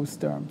rework those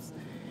terms.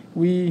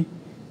 We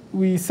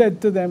said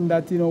to them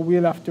that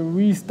we'll have to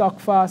restock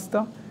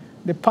faster.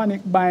 The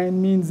panic buying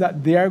means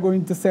that they are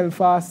going to sell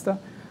faster.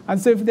 And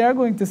so if they are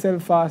going to sell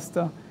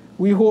faster,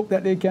 we hope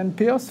that they can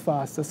pay us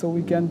faster so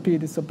we can pay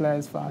the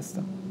suppliers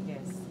faster. Yes.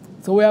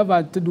 So we have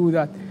had to do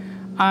that.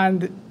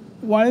 And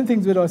one of the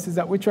things with us is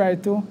that we try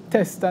to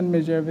test and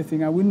measure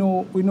everything. And we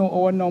know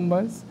our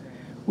numbers.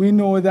 We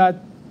know that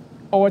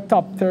our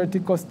top 30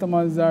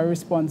 customers are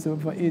responsible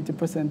for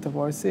 80% of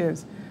our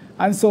sales.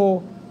 And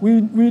so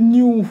we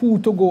knew who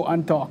to go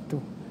and talk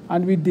to.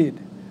 And we did.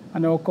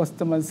 And our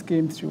customers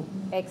came through.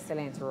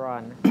 Excellent,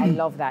 Ron. I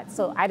love that.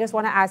 So I just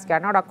want to ask you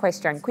another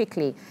question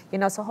quickly.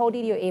 So how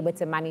did you able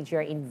to manage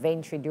your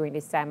inventory during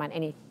this time, and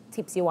any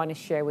tips you want to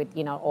share with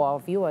our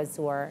viewers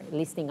who are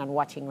listening and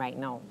watching right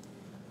now?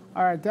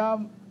 All right.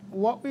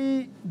 What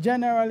we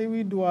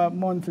generally do a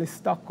monthly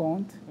stock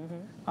count.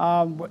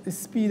 But the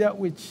speed at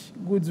which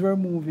goods were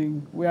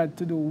moving, we had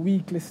to do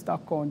weekly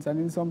stock counts, and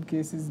in some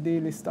cases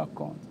daily stock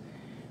counts.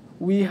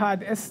 We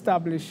had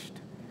established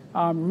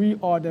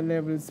reorder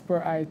levels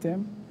per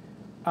item.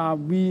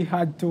 we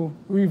had to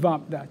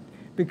revamp that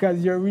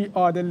because your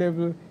reorder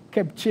level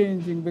kept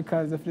changing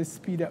because of the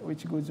speed at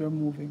which goods were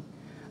moving.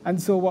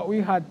 And so what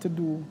we had to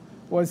do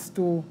was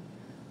to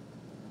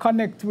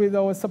connect with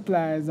our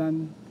suppliers,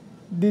 and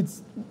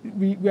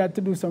we had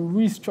to do some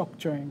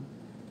restructuring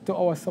to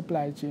our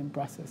supply chain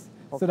process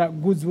so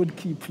that goods would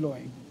keep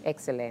flowing.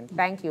 Excellent.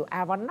 Thank you. I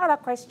have another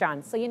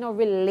question. So,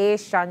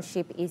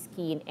 relationship is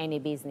key in any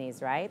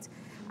business, right?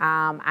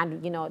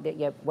 And,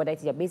 whether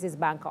it's your business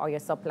banker or your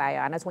supplier.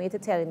 And I just want you to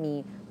tell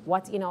me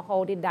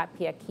how did that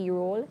play a key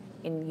role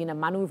in,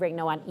 maneuvering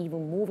now and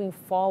even moving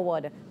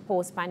forward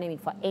post-pandemic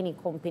for any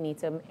company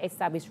to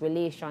establish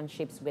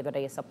relationships with whether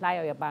your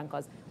supplier or your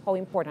bankers, how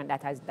important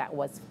that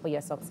was for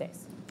your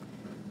success?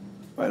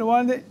 Well,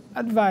 one of the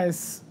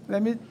advice,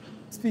 let me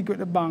speak with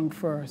the bank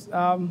first.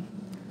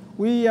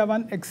 We have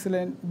an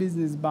excellent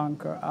business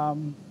banker,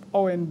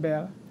 Owen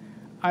Bell,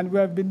 and we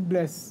have been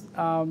blessed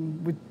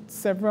with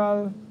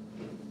several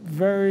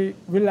very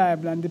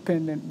reliable and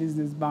dependent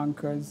business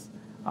bankers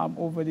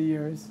over the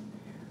years.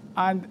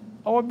 And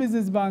our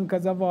business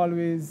bankers have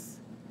always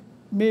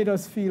made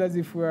us feel as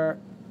if we're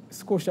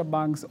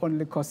Scotiabank's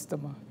only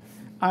customer.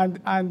 And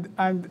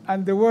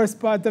the worst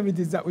part of it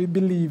is that we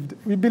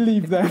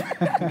believe them.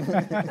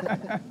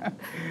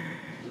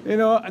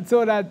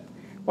 So that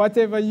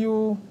whatever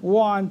you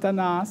want and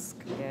ask,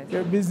 yes,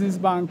 your business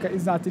banker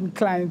is not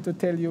inclined to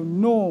tell you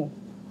no.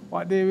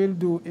 What they will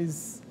do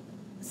is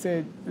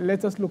say,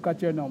 let us look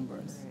at your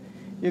numbers.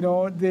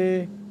 Right.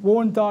 They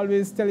won't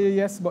always tell you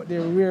yes, but they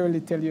rarely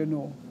tell you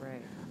no.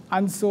 Right.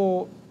 And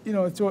so,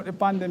 throughout the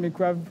pandemic,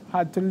 we have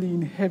had to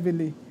lean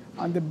heavily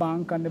on the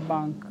bank, and the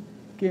bank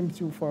came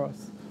through for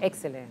us.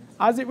 Excellent.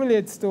 As it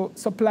relates to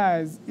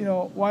suppliers,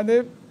 one of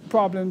the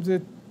problems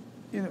with,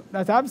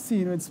 that I've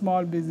seen with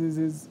small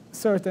businesses,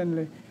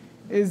 certainly,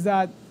 is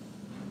that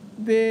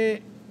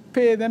they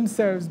pay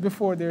themselves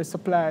before their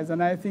suppliers.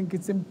 And I think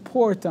it's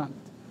important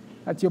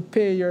that you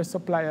pay your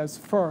suppliers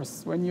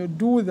first. When you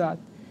do that,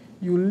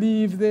 you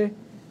leave the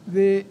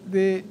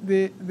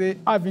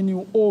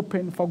avenue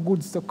open for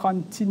goods to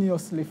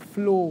continuously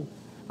flow.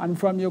 And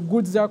from your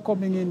goods that are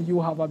coming in,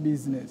 you have a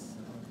business.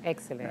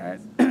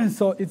 Excellent. Right?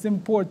 So it's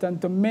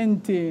important to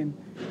maintain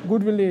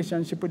good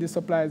relationship with the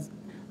suppliers,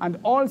 and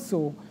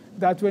also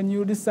that when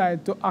you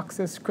decide to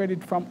access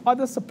credit from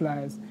other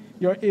suppliers,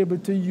 you're able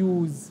to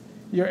use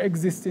your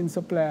existing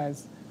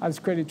suppliers as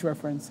credit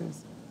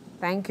references.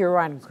 Thank you,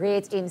 Ron.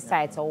 Great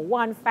insight. So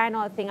one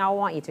final thing I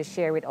want you to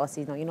share with us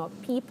is,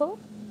 people,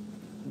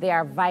 they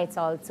are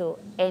vital to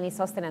any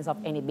sustenance of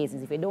any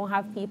business. If you don't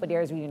have people,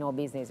 there is really no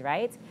business,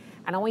 right?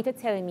 And I want you to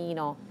tell me,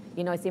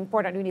 it's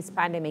important during this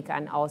pandemic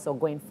and also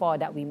going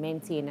forward that we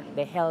maintain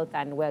the health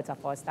and wealth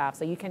of our staff.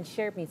 So you can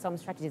share with me some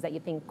strategies that you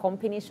think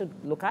companies should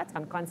look at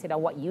and consider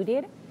what you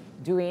did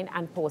during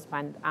and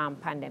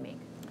post-pandemic.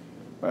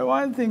 Well,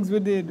 one of the things we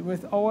did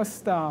with our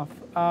staff,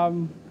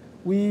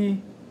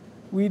 we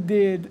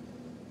did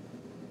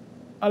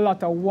a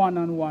lot of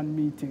one-on-one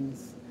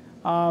meetings.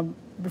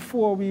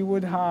 Before we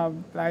would have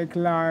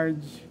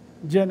large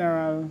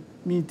general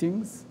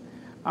meetings.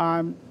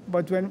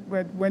 But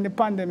when the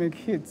pandemic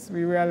hits,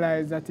 we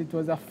realized that it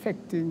was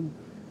affecting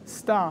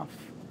staff.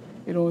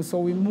 So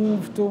we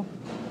moved to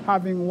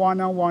having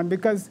one-on-one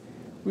because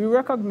we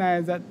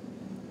recognized that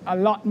a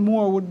lot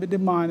more would be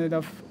demanded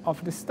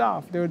of the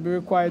staff. They would be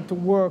required to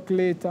work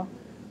later,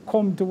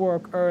 come to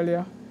work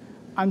earlier.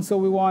 And so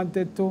we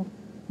wanted to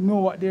know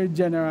what their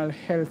general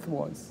health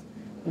was.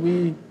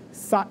 We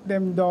sat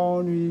them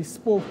down, we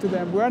spoke to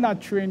them. We're not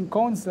trained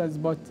counselors,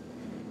 but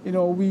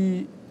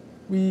we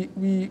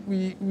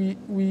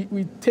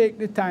take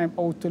the time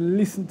out to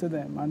listen to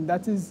them, and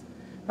that is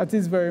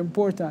very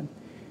important.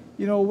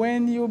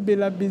 When you build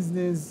a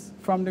business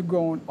from the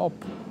ground up,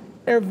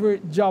 every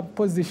job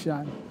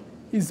position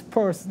is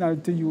personal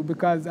to you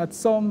because at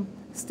some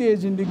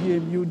stage in the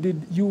game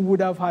you would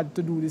have had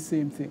to do the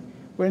same thing.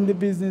 When the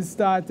business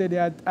started,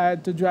 I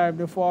had to drive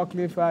the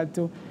forklift, I had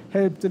to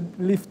help to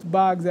lift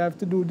bags, I have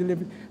to do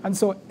delivery. And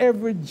so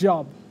every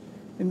job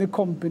in the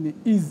company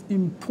is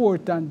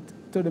important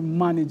to the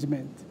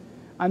management.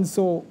 And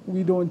so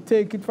we don't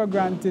take it for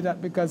granted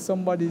that because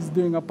somebody is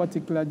doing a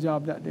particular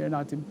job that they're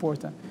not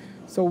important.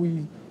 So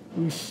we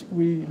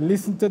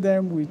listen to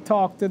them, we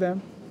talk to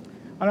them.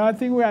 Another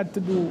thing we had to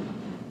do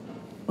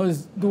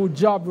was do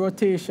job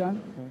rotation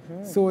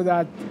so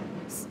that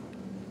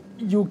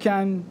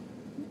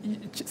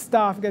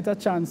staff get a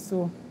chance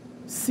to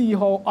see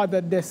how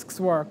other desks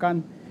work.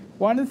 And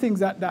one of the things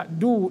that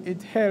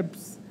it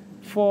helps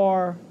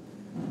for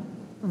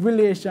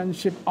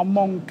relationship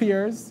among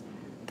peers,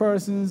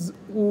 persons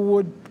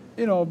who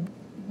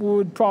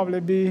would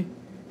probably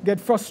get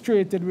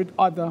frustrated with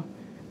other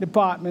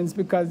departments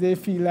because they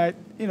feel like,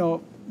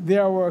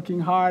 they're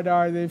working hard,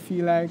 or they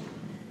feel like,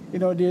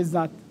 there's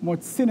not much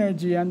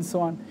synergy and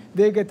so on.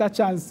 They get a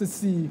chance to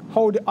see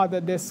how the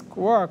other desks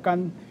work,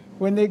 and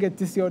when they get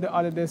to see how the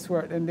other desks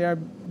work, then they're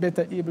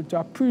better able to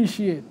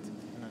appreciate,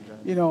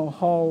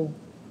 how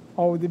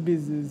the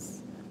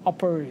business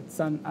operates,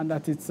 and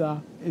that it's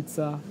a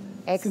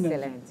excellent.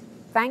 synergy.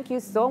 Thank you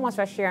so much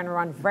for sharing,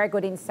 Ron. Very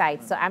good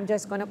insight. So I'm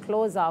just going to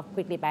close off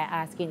quickly by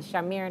asking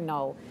Shamir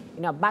now,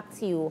 back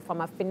to you from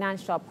a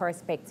financial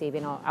perspective.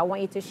 I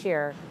want you to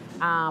share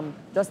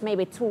just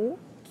maybe 2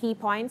 key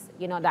points,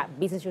 that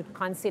business should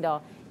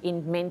consider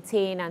in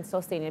maintain and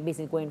sustain a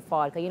business going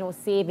forward. Because,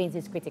 savings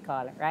is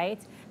critical, right?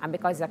 And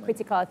because it's a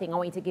critical thing, I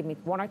want you to give me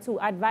 1 or 2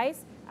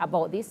 advice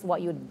about this,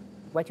 what you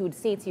would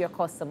say to your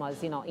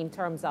customers, in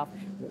terms of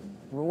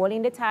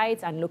rolling the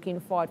tides and looking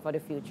forward for the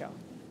future.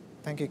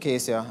 Thank you,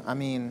 Kesia. I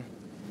mean,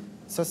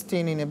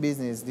 sustaining a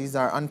business, these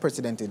are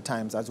unprecedented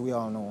times, as we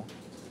all know.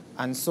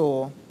 And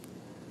so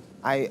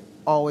I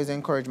always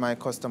encourage my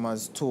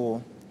customers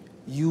to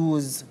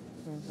utilize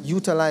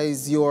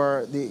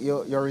your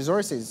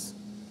resources.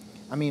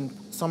 I mean,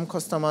 some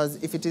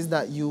customers, if it is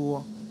that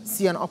you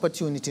see an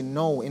opportunity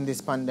now in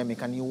this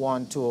pandemic and you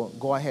want to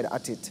go ahead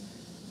at it,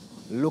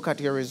 look at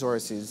your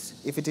resources.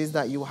 If it is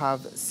that you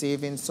have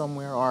savings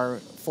somewhere or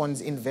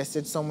funds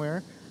invested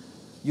somewhere,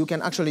 you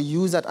can actually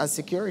use that as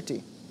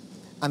security,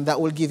 and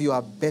that will give you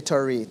a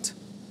better rate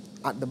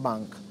at the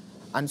bank.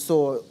 And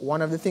so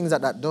one of the things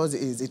that does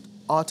is it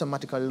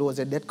automatically lowers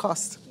the debt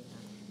cost.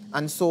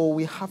 And so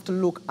we have to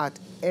look at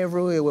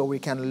every way where we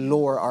can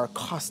lower our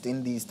cost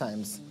in these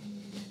times.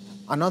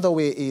 Another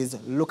way is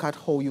look at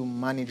how you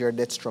manage your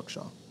debt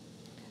structure.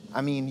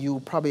 I mean, you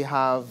probably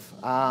have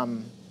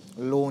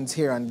loans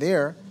here and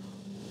there.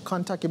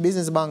 Contact your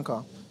business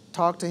banker,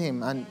 talk to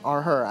him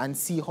or her, and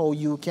see how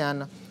you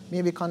can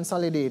maybe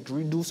consolidate,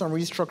 do some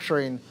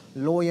restructuring,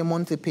 lower your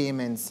monthly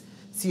payments,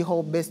 see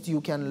how best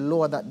you can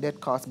lower that debt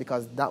cost,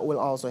 because that will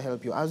also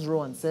help you. As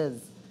Rowan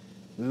says,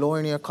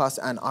 lowering your costs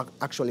and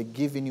actually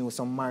giving you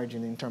some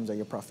margin in terms of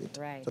your profit.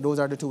 Right. So those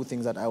are the 2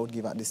 things that I would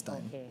give at this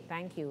time. Okay,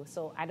 thank you.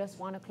 So I just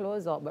want to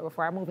close up, but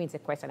before I move into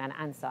question and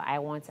answer, I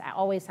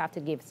always have to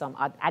give some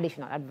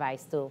additional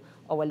advice to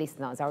our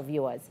listeners, our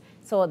viewers.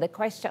 So the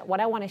question, what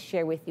I want to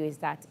share with you is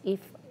that if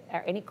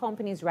any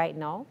companies right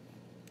now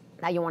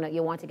that you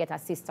want to get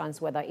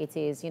assistance, whether it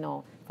is,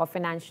 for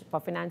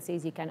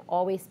finances, you can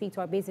always speak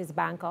to our business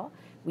banker.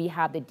 We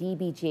have the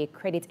DBJ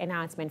Credit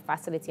Enhancement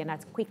Facility, and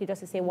that's quickly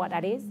just to say what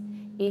that is.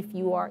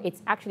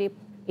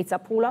 It's a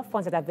pool of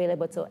funds that are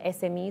available to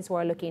SMEs who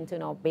are looking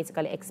to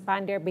basically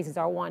expand their business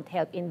or want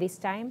help in this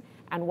time.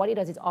 And what it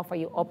does is offer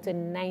you up to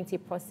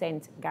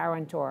 90%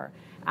 guarantor.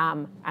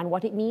 And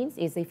what it means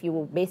is if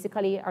you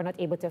basically are not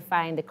able to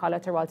find the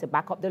collateral to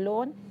back up the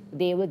loan,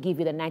 they will give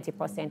you the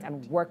 90%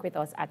 and work with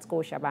us at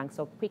Scotiabank.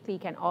 So quickly, you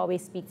can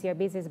always speak to your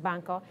business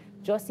banker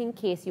just in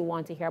case you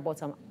want to hear about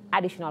some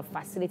additional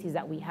facilities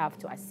that we have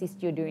to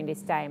assist you during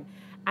this time.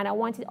 And I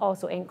want to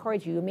also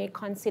encourage you may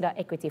consider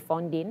equity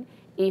funding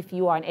if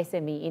you are an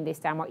SME in this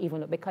time, or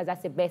even because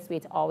that's the best way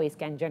to always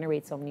can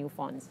generate some new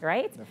funds,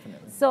 right?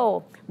 Definitely.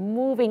 So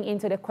moving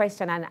into the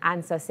question and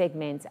answer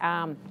segment,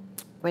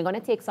 we're going to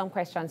take some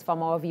questions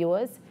from our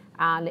viewers.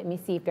 Let me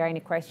see if there are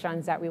any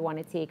questions that we want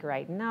to take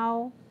right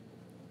now.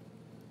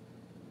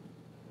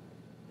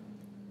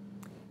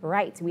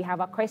 Right, we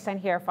have a question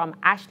here from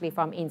Ashley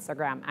from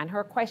Instagram, and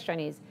her question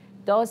is,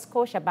 does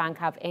Scotiabank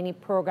have any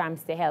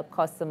programs to help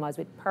customers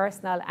with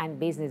personal and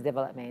business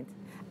development?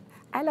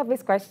 I love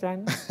this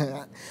question.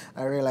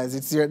 I realize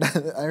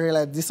I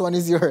realize this one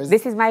is yours.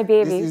 This is my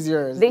baby. This is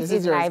yours. This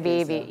is my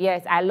baby.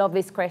 Yes, I love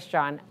this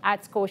question.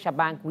 At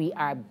Scotiabank, we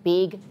are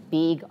big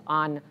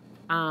on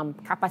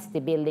capacity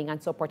building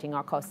and supporting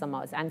our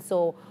customers. And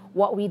so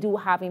what we do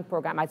have in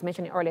program, as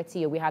mentioned earlier to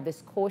you, we have the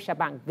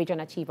Scotiabank Vision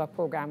Achiever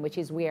program, which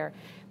is where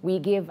we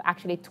give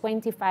actually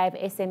 25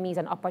 SMEs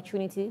an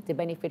opportunity to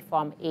benefit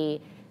from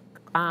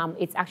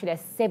it's actually a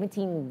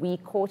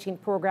 17-week coaching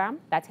program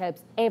that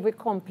helps every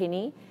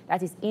company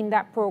that is in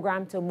that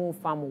program to move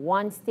from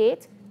one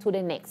state to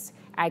the next.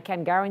 I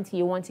can guarantee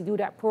you, once you do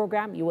that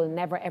program, you will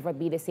never ever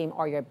be the same,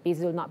 or your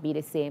business will not be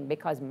the same,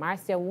 because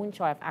Marcia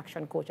Wunchoy of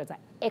Action Coach does an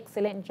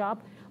excellent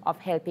job of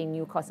helping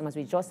new customers.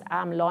 We just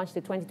launched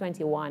the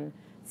 2021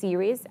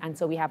 series, and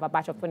so we have a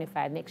batch of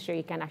 25 next year.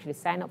 You can actually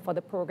sign up for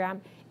the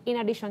program. In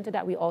addition to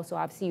that, we also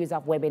have series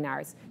of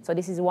webinars. So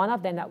this is one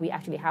of them that we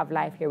actually have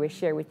live here. We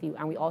share with you,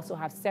 and we also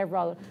have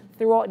several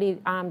throughout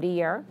the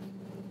year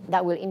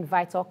that will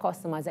invite our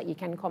customers that you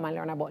can come and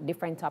learn about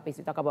different topics.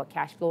 We talk about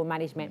cash flow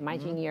management,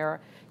 managing your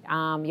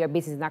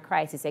business in a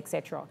crisis,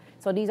 etc.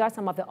 So these are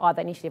some of the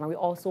other initiatives. And we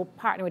also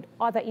partner with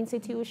other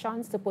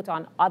institutions to put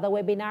on other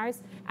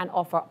webinars and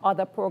offer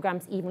other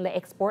programs, even like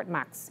Export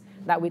Max,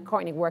 that we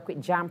currently work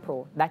with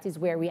JamPro. That is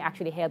where we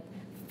actually help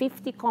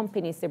 50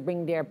 companies to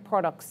bring their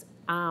products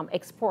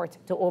export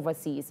to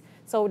overseas.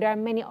 So there are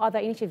many other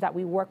initiatives that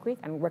we work with,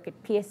 and work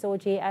with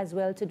PSOJ as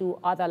well to do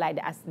other like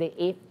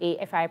the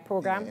AFI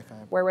program,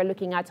 where we're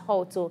looking at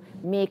how to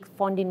make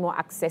funding more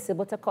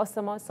accessible to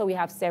customers. So we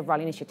have several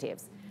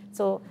initiatives.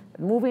 So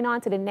moving on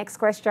to the next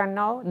question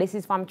now. This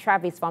is from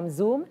Travis from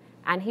Zoom,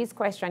 and his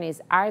question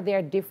is, are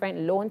there different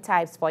loan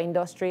types for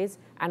industries,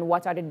 and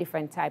what are the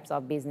different types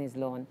of business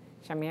loan?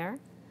 Shamir?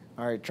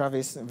 All right,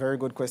 Travis, very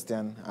good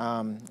question.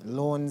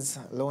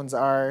 Loans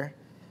are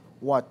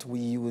what we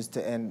use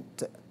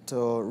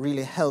to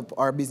really help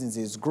our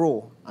businesses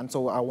grow. And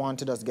so I want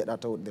to just get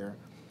that out there.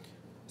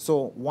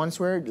 So once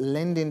we're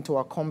lending to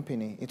a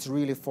company, it's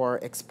really for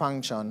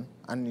expansion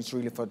and it's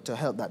really to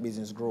help that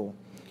business grow.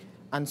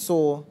 And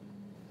so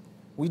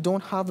we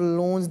don't have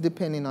loans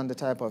depending on the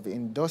type of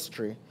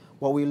industry,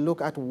 but we look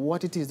at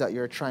what it is that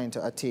you're trying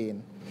to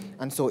attain.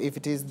 And so if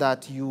it is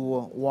that you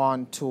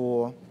want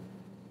to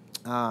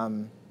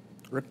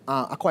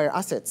acquire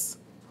assets,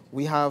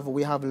 we have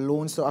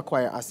loans to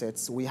acquire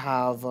assets. We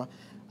have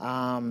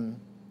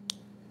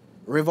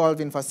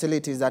revolving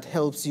facilities that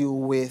helps you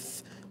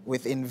with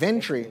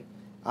inventory,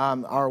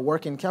 our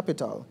working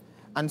capital.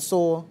 And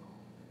so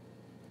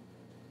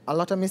a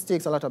lot of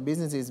mistakes a lot of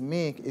businesses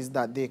make is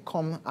that they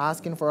come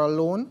asking for a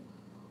loan,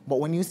 but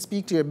when you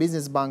speak to your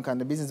business banker and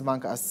the business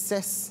banker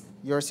assess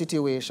your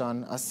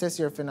situation, assess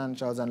your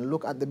financials, and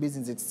look at the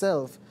business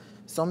itself,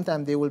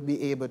 sometimes they will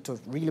be able to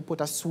really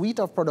put a suite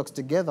of products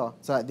together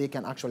so that they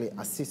can actually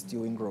assist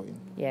you in growing.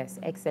 Yes,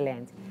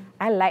 excellent.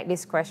 I like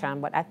this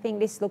question, but I think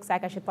this looks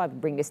like I should probably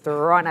bring this to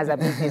Ron as a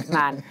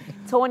businessman.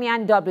 Tony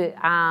and Double,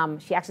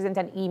 she actually sent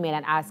an email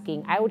and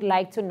asking, I would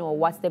like to know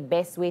what's the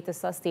best way to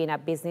sustain a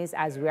business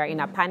as we are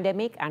in a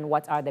pandemic, and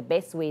what are the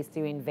best ways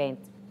to invent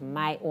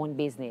my own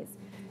business.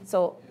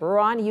 So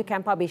Ron, you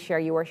can probably share,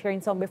 you were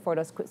sharing some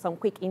before, some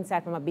quick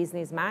insight from a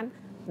businessman.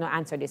 Now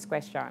answer this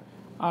question.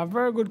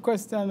 Very good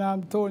question,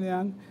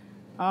 Tony.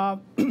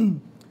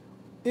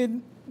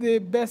 The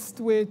best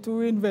way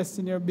to invest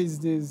in your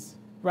business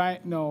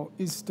right now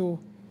is to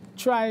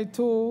try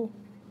to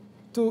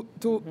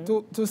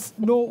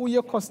know who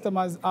your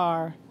customers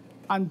are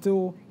and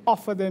to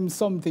offer them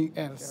something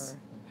else.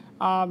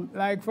 Sure.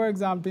 Like, for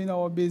example, in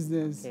our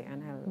business,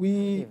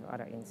 we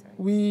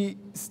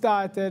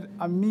started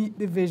a meat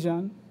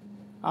division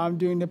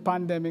during the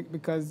pandemic,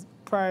 because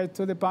prior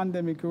to the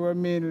pandemic, we were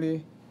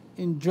mainly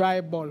in dry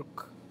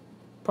bulk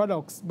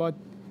products, but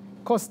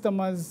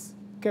customers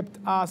kept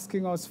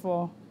asking us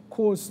for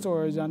cold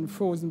storage and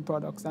frozen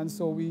products, and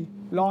so we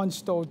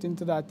launched out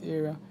into that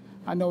area,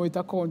 and now it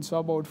accounts for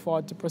about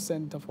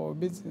 40% of our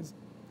business.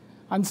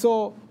 And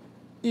so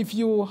if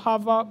you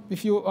have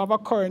a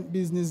current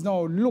business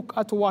now, look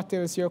at what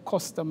else your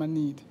customer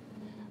need.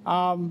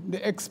 The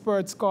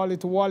experts call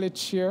it wallet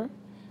share.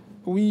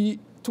 We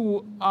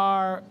too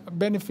are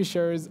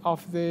beneficiaries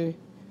of the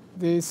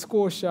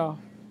Scotia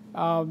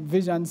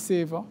Vision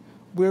Saver,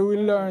 where we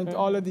learned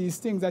all of these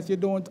things, that you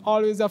don't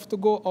always have to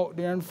go out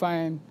there and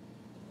find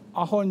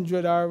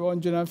 100 or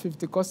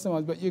 150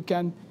 customers, but you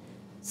can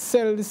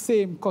sell the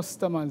same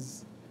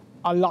customers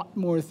a lot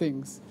more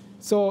things.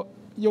 So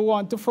you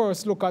want to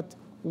first look at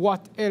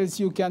what else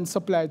you can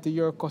supply to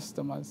your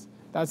customers.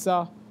 That's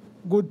a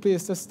good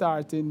place to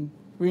start in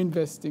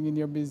reinvesting in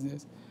your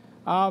business.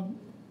 As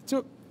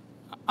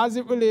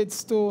it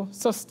relates to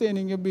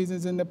sustaining your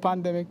business in the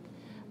pandemic,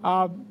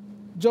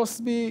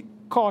 just be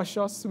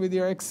cautious with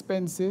your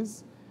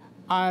expenses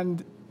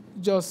and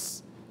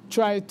just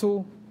try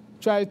to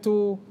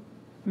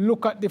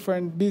look at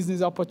different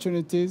business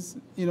opportunities,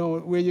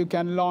 where you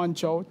can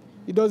launch out.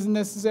 It doesn't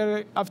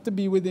necessarily have to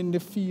be within the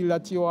field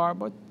that you are,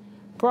 but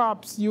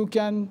perhaps you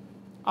can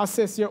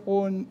assess your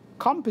own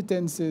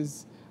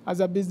competencies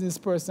as a business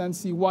person and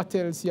see what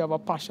else you have a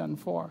passion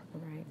for.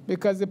 Right.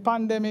 Because the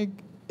pandemic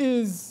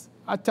is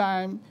a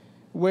time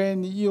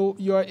when you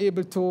are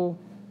able to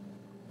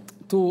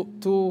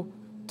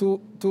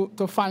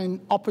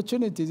find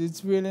opportunities.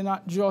 It's really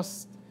not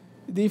just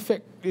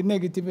the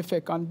negative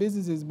effect on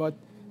businesses, but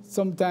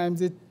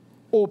sometimes it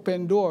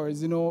opens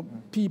doors.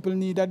 People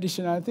need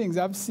additional things.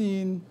 I've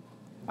seen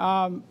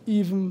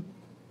even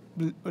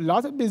a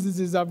lot of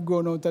businesses have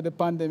grown out of the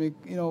pandemic.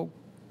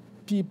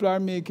 People are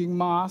making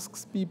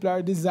masks, people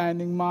are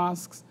designing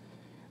masks.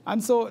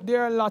 And so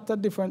there are a lot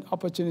of different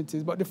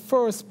opportunities. But the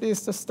first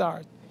place to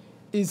start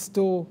is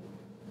to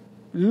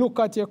look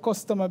at your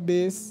customer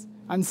base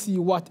and see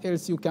what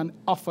else you can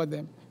offer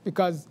them.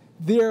 Because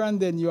there and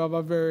then you have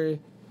a very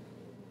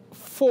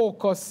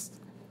focused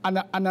and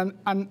an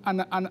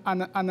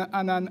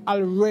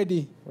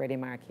already ready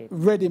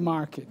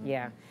market.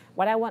 Yeah.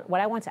 What I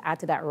want to add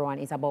to that, Rowan,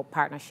 is about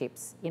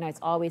partnerships. It's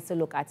always to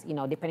look at,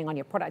 depending on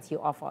your products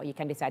you offer, you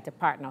can decide to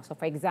partner. So,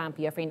 for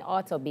example, you're in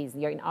auto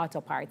business, you're in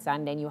auto parts,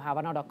 and then you have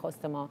another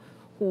customer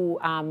who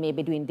may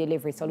be doing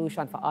delivery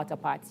solution for auto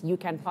parts. You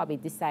can probably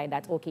decide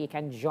that, okay, you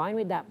can join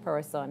with that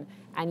person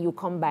and you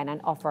combine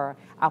and offer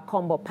a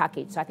combo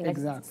package. So I think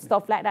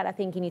stuff like that, I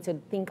think you need to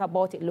think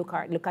about it, look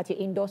at your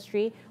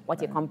industry,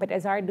 what your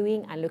competitors are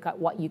doing, and look at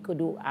what you could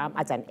do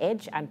as an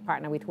edge and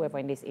partner with whoever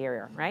in this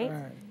area, right?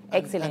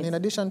 Excellent. And in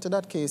addition to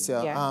that case,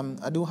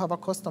 I do have a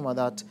customer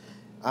that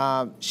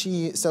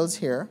she sells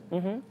here,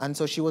 and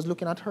so she was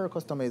looking at her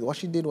customers. What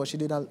she did was she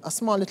did a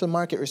small little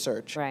market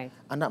research. Right.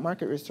 And that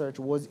market research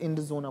was in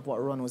the zone of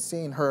what Ron was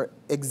saying, her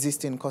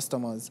existing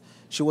customers.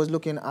 She was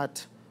looking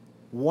at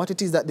what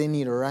it is that they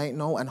need right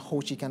now and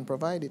how she can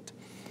provide it.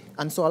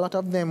 And so a lot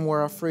of them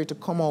were afraid to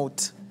come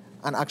out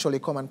and actually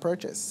come and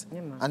purchase.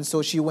 Yeah, and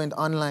so she went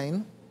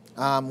online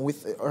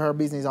with her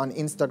business on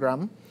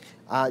Instagram.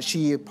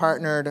 She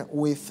partnered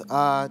with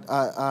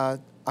a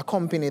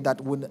company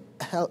that would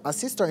help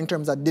assist her in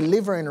terms of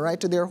delivering right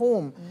to their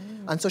home.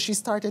 And so she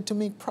started to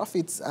make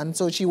profits. And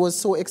so she was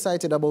so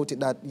excited about it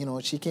that,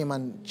 she came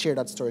and shared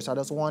that story. So I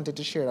just wanted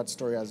to share that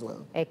story as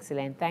well.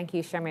 Excellent. Thank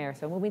you, Shamir.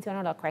 So moving to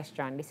another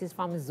question. This is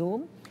from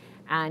Zoom.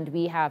 And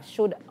we have,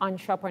 should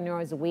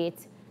entrepreneurs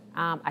wait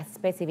a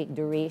specific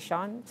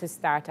duration to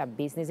start a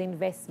business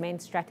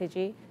investment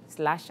strategy /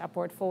 a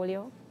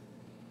portfolio?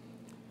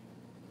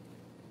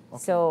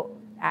 Okay. So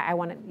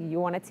you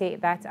want to take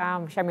that,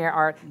 Shamir,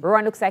 or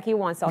Ron looks like he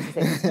wants to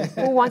take.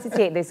 Who wants to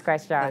take this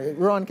question?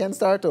 Ron can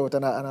start out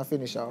and I'll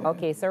finish out.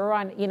 Okay, so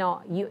Ron,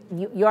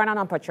 you're an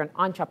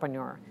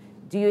entrepreneur.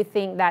 Do you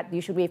think that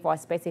you should wait for a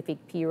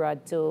specific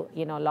period to,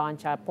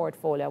 launch a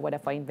portfolio, whether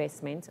for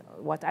investment?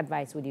 What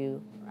advice would you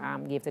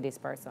give to this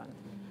person?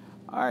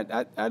 All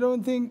right, I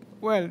don't think,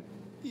 well,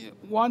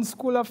 one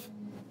school of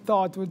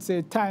thought would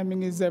say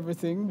timing is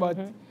everything, but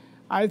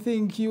I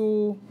think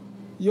you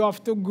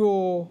have to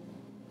grow.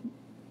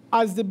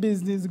 As the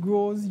business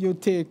grows, you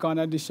take on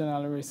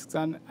additional risks.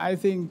 And I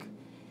think,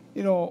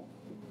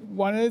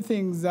 one of the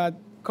things that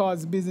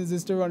cause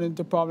businesses to run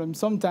into problems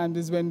sometimes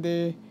is when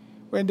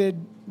they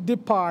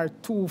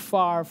depart too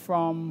far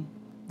from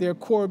their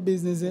core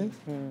businesses.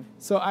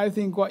 So I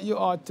think what you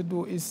ought to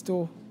do is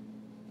to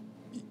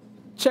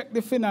check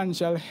the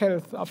financial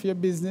health of your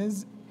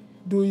business.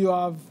 Do you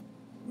have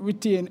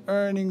retained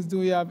earnings?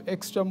 Do you have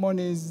extra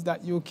monies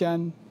that you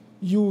can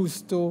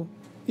use to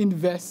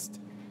invest?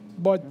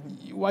 But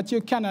what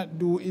you cannot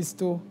do is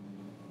to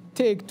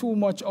take too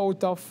much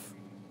out of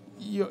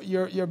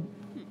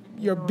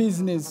your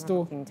business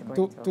to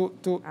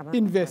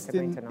invest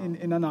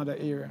in another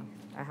area.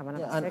 I have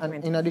another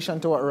and in addition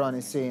to what Ron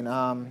is saying,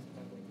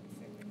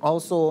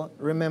 also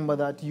remember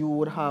that you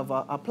would have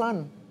a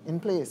plan in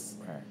place.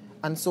 Right.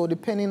 And so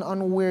depending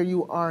on where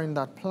you are in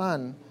that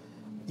plan,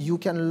 you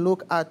can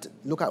look at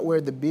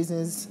where the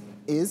business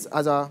is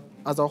as a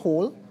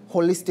whole,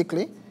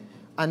 holistically,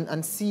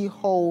 and see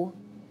how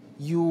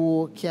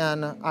you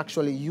can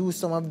actually use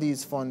some of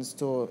these funds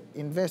to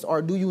invest.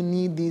 Or do you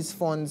need these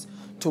funds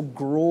to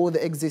grow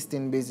the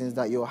existing business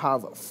that you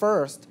have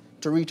first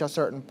to reach a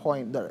certain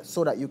point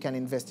so that you can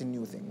invest in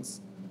new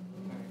things?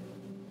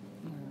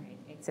 All right,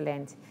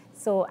 excellent.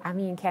 So,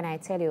 can I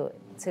tell you,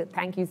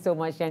 thank you so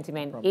much,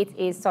 gentlemen. It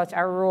is such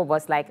a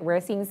robust,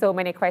 we're seeing so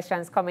many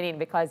questions coming in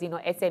because,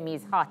 SME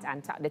is hot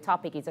and the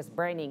topic is just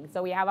burning.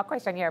 So we have a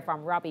question here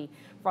from Robbie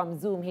from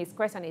Zoom. His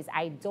question is,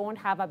 I don't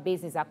have a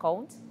business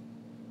account.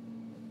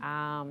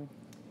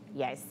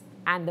 Yes,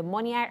 and the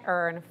money I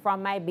earn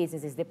from my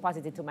business is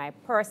deposited to my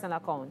personal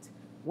account.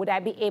 Would I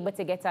be able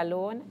to get a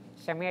loan?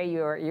 Shamir,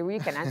 you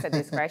can answer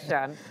this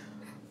question.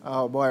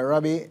 Oh boy,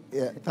 Robbie,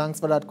 thanks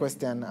for that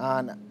question.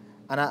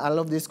 And I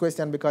love this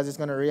question because it's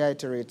going to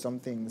reiterate some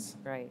things.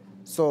 Right.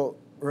 So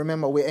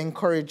remember, we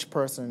encourage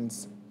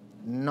persons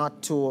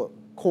not to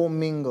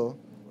commingle,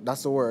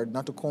 that's the word,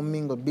 not to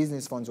commingle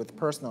business funds with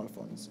personal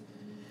funds.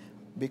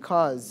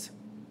 Because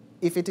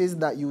if it is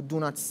that you do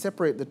not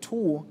separate the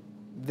two,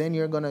 then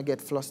you're going to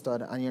get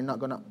flustered and you're not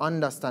going to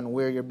understand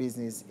where your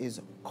business is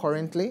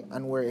currently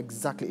and where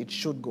exactly it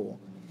should go.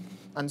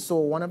 And so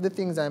one of the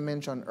things I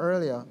mentioned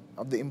earlier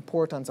of the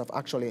importance of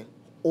actually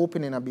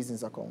opening a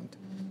business account.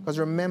 Because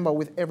remember,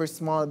 with every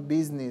small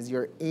business,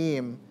 your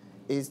aim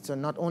is to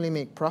not only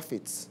make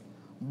profits,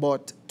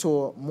 but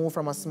to move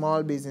from a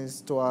small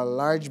business to a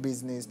large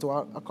business, to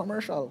a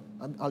commercial,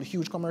 a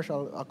huge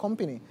commercial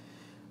company.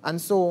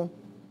 And so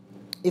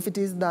if it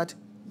is that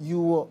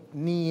you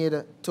need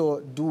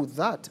to do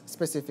that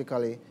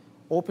specifically,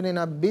 opening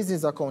a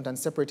business account and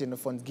separating the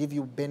funds give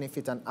you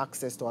benefit and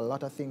access to a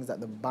lot of things that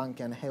the bank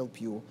can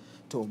help you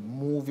to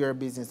move your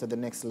business to the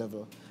next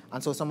level.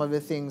 And so some of the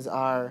things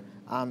are,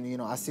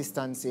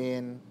 assistance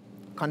in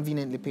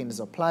conveniently paying the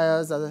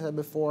suppliers, as I said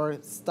before,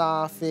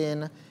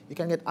 staffing. You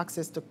can get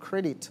access to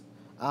credit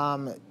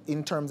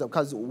in terms of,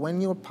 because when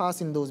you're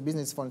passing those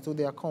business funds through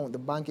the account, the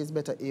bank is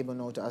better able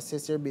now to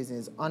assess your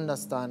business,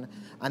 understand,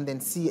 and then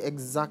see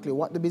exactly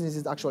what the business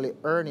is actually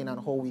earning and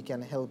how we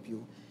can help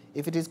you.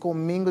 If it is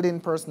commingled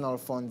in personal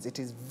funds, it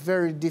is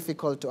very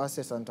difficult to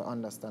assess and to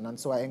understand, and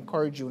so I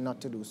encourage you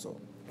not to do so.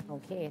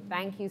 Okay,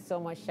 thank you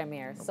so much,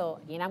 Shamir. So,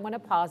 I'm going to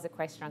pause the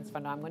questions for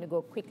now. I'm going to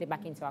go quickly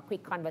back into a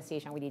quick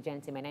conversation with you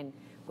gentlemen and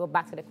go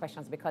back to the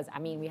questions because,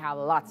 we have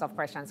lots of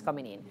questions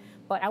coming in.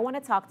 But I want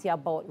to talk to you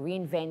about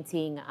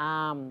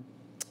reinventing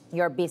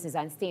your business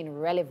and staying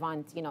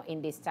relevant,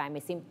 in this time.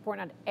 It's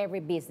important that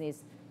every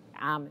business,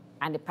 and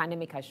the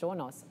pandemic has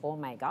shown us, oh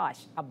my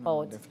gosh,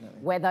 about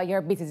whether your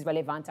business is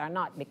relevant or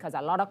not. Because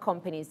a lot of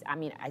companies,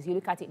 as you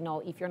look at it now,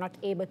 if you're not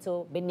able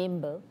to be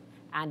nimble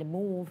and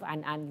move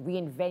and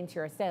reinvent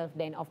yourself,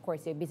 then of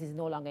course your business is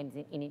no longer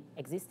in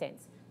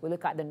existence. We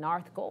look at the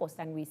North Coast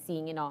and we're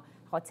seeing,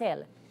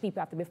 hotel. People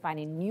have to be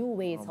finding new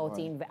ways how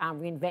to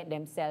reinvent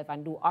themselves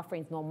and do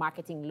offerings,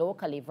 marketing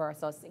locally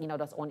versus,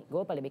 just only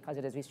globally because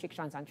there's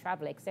restrictions on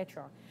travel,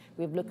 etc.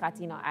 We've looked at,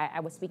 I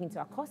was speaking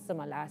to a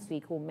customer last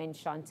week who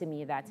mentioned to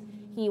me that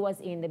he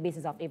was in the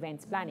business of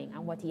events planning,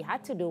 and what he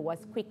had to do was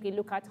quickly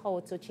look at how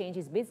to change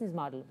his business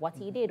model. What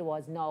he did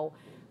was now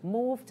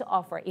move to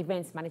offer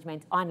events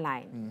management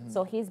online.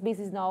 So his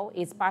business now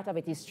is part of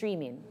it is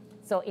streaming.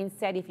 So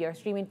instead, if you're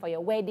streaming for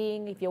your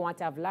wedding, if you want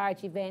to have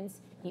large events,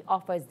 he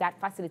offers that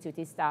facility to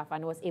his staff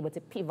and was able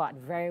to pivot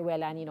very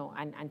well and,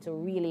 and to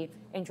really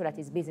ensure that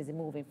his business is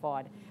moving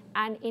forward.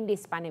 And in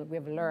this pandemic,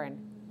 we've learned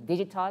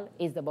digital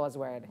is the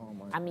buzzword.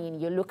 I mean,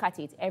 you look at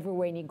it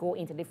everywhere and you go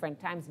into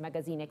different Times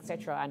Magazine,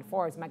 etc., and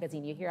Forbes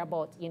Magazine, you hear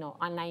about,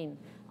 online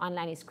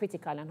is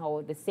critical and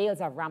how the sales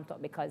have ramped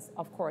up because,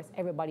 of course,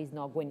 everybody's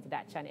now going to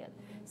that channel.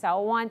 So I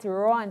want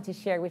Ron to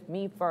share with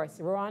me first.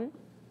 Ron,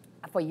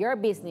 for your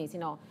business,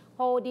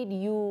 how did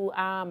you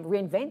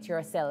reinvent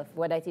yourself,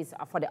 whether it is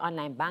for the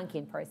online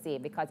banking per se?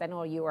 Because I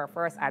know you were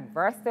first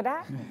adverse to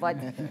that,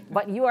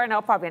 but you are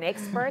now probably an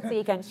expert, so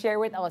you can share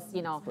with us,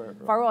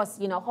 for us,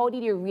 how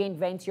did you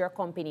reinvent your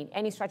company,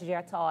 any strategy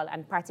at all,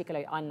 and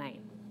particularly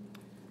online?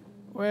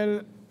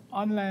 Well,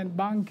 online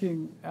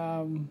banking,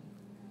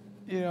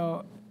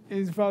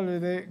 is probably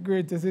the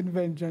greatest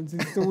invention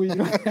since the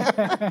wheel.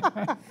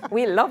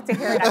 We love to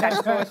hear that at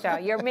Scotia.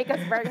 You make us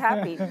very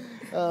happy.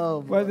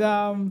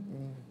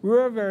 We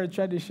were very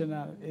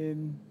traditional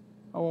in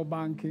our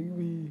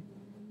banking.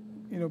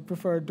 We,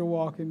 preferred to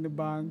walk in the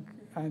bank,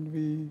 and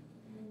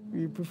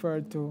we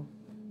preferred to,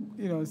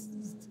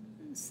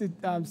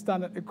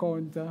 stand at the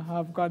counter,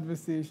 have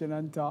conversation,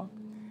 and talk.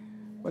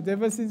 But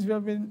ever since we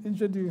have been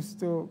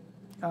introduced to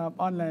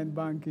online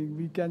banking,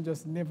 we can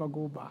just never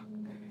go back.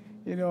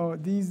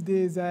 These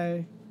days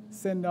I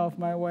send off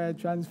my wire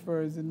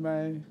transfers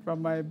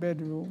from my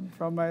bedroom,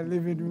 from my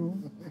living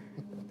room.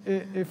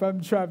 If I'm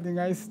traveling,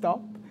 I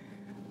stop.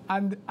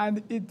 And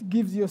it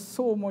gives you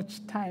so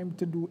much time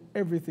to do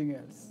everything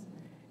else,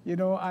 and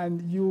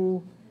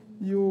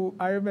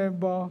I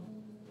remember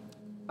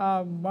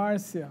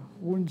Marcia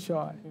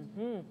Wunshaw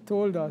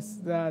told us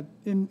that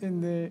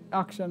in the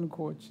action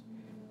coach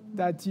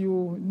that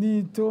you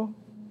need to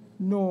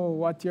know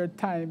what your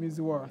time is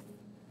worth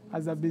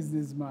as a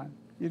businessman.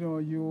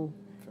 You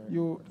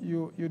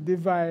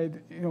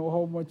divide,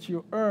 how much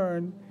you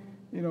earn,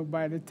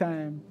 by the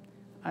time,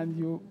 and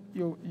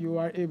you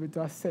are able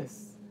to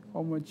assess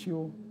how much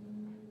you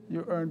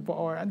earn per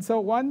hour. And so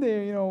one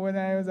day, when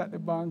I was at the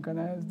bank and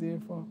I was there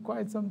for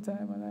quite some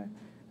time, and I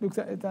looked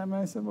at the time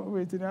and I said, but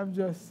wait, I've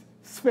just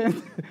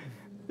spent,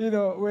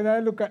 when I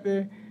look at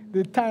the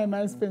time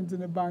I spent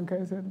in the bank,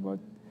 I said, but,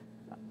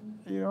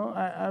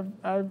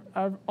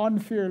 I've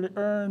unfairly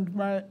earned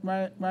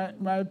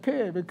my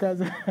pay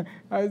because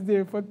I was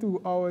there for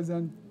 2 hours,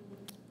 and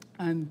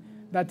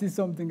that is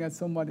something that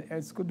somebody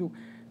else could do.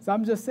 So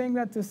I'm just saying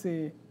that to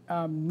say,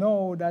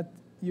 know that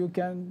you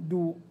can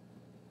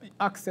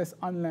access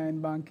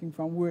online banking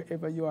from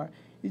wherever you are.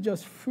 It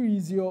just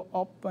frees you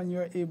up and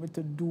you're able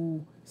to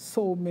do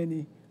so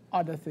many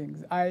other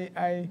things.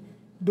 I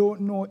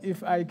don't know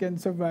if I can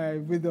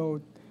survive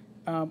without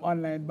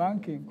online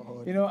banking.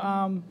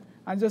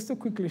 And just to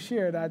quickly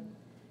share that,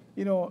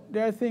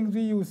 there are things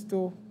we used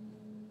to,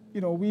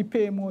 we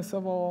pay most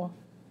of our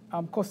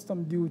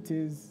custom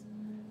duties,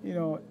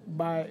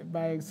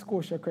 by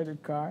Scotia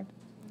credit card.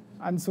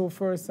 And so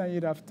first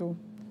you'd have to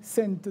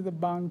send to the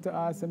bank to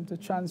ask them to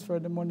transfer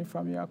the money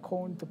from your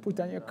account to put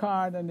on your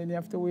card, and then you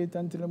have to wait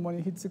until the money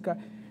hits the card.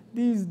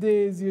 These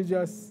days, you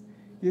just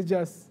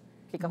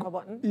click on a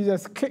button. You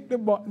just click the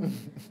button.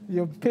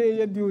 You pay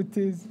your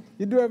duties.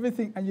 You do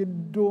everything, and you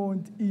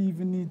don't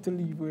even need to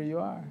leave where you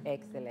are.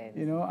 Excellent.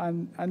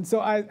 And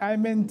so I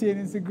maintain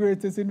it's the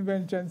greatest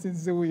invention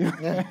since the wheel.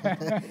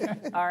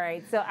 All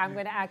right. So I'm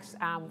going to ask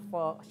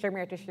for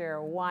Shamir to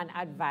share one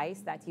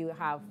advice that you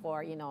have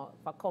for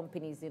for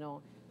companies.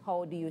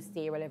 How do you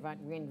stay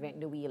relevant, reinvent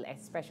the wheel,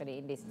 especially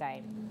in this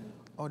time?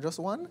 Oh, just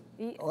one?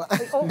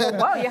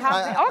 Well, you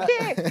have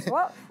okay.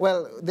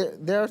 Well,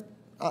 there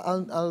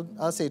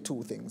I'll say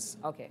two things.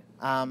 Okay.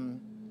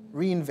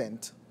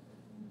 Reinvent.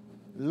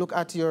 Look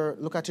at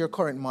your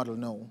current model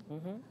now.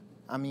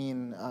 I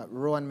mean,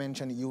 Rowan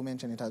mentioned it, you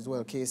mentioned it as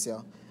well,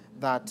 Kesia,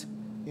 that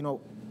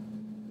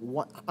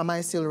am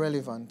I still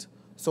relevant?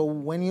 So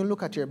when you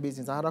look at your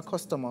business, I had a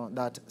customer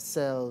that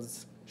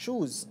sells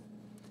shoes.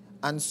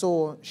 And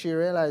so she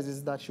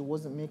realizes that she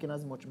wasn't making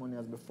as much money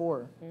as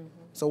before.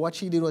 So what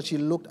she did was she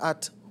looked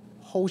at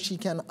how she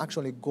can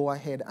actually go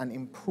ahead and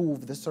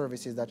improve the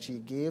services that she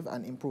gave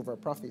and improve her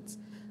profits.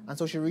 And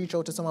so she reached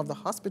out to some of the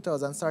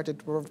hospitals and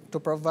started to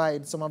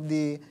provide some of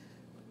the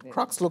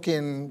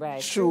Crocs-looking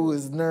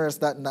shoes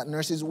that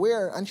nurses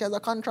wear. And she has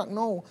a contract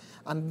now.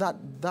 And that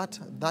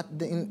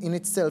in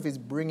itself is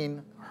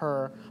bringing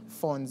her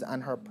funds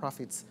and her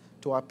profits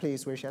to a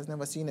place where she has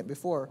never seen it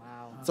before.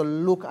 Wow. So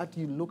look at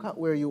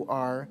where you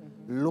are,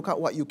 look at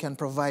what you can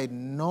provide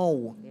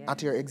now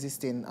at your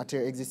existing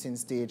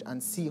stage,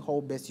 and see how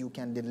best you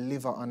can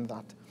deliver on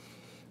that.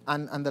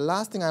 And the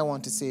last thing I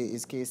want to say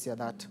is, Kesia,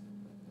 that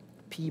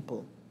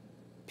people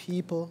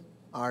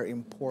are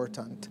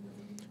important.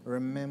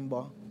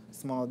 Remember,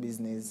 small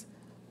business,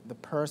 the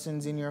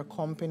persons in your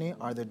company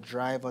are the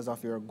drivers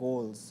of your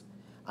goals.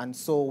 And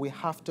so we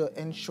have to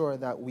ensure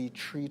that we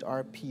treat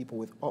our people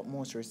with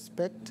utmost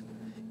respect,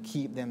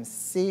 keep them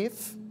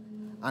safe,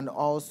 and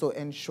also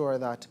ensure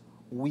that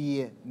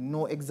we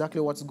know exactly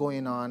what's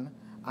going on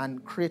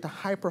and create a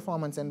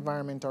high-performance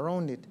environment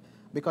around it.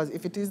 Because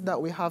if it is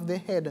that we have the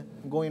head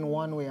going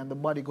one way and the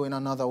body going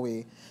another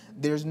way,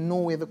 there's no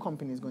way the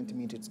company is going to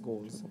meet its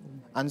goals.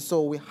 And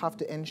so we have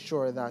to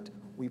ensure that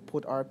we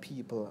put our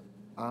people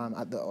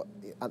at the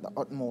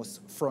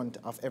utmost front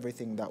of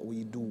everything that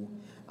we do.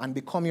 And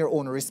become your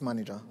own risk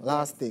manager.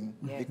 Last thing,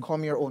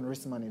 become your own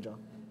risk manager.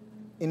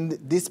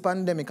 This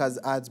pandemic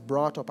has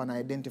brought up and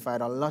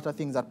identified a lot of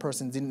things that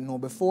persons didn't know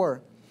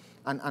before.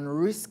 And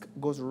risk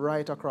goes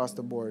right across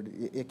the board.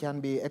 It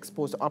can be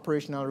exposed to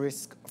operational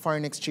risk,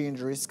 foreign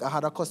exchange risk. I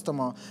had a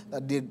customer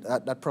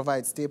that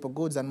provides staple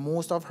goods, and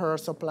most of her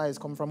supplies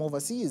come from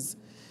overseas.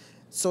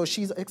 So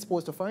she's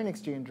exposed to foreign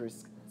exchange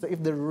risk. So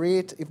if the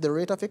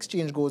rate of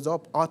exchange goes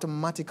up,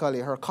 automatically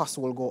her costs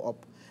will go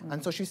up.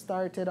 And so she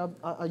started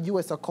a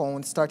U.S.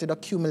 account, started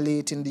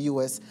accumulating the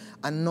U.S.,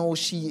 and now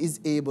she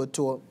is able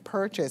to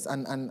purchase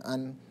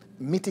and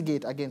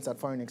mitigate against that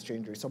foreign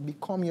exchange risk. So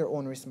become your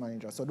own risk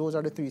manager. So those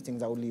are the 3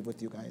 things I would leave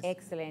with you guys.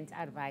 Excellent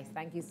advice.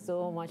 Thank you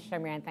so much,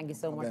 Shamir, and thank you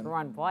so much,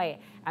 Ron. Boy,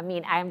 I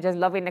mean, I'm just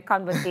loving the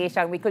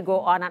conversation. We could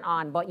go on and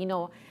on, but you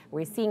know,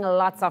 we're seeing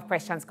lots of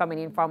questions coming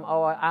in from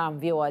our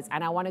viewers,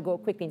 and I want to go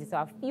quickly into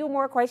a few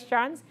more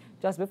questions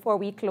just before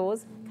we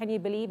close. Can you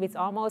believe it's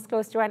almost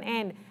close to an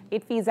end?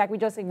 It feels like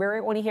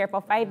we're only here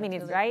for 5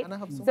 minutes, right?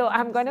 So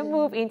I'm going to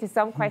move into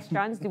some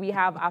questions. Do we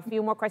have a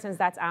few more questions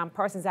that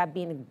persons have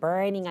been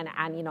burning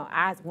and you know,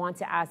 want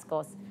to ask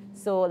us?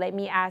 So let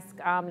me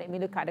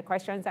look at the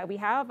questions that we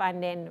have,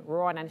 and then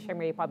Ron and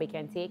Shamiri probably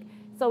can take.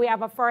 So we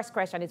have a first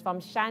question. It's from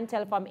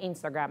Chantel from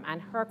Instagram,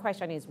 and her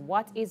question is,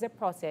 what is the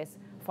process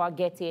for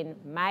getting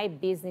my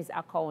business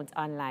account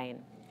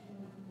online?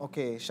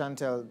 Okay,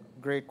 Chantel,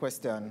 great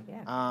question.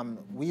 Yeah.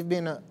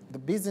 The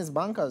business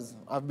bankers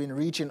have been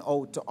reaching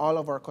out to all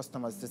of our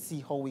customers to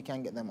see how we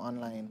can get them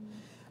online.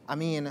 I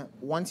mean,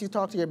 once you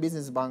talk to your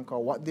business banker,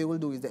 what they will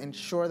do is they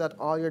ensure that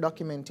all your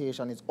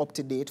documentation is up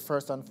to date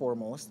first and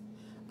foremost.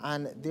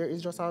 And there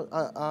is just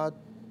a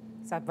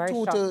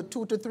 2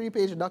 to 3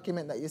 page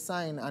document that you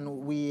sign,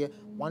 and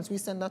once we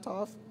send that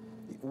off,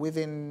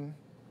 within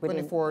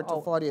 24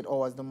 to 48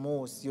 hours the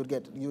most, you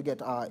get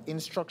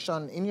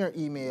instruction in your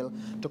email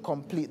to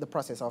complete the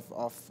process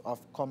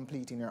of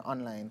completing your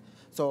online.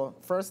 So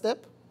first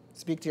step,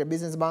 speak to your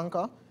business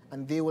banker,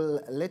 and they will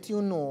let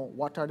you know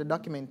what are the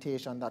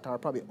documentation that are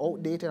probably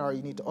outdated or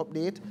you need to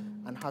update,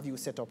 and have you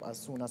set up as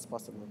soon as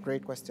possible.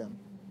 Great question.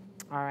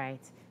 All right.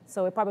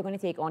 So we're probably going to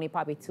take only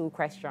probably 2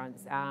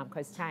 questions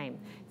because time.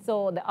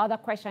 So the other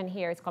question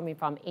here is coming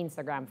from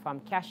Instagram, from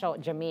Cash Out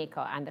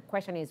Jamaica. And the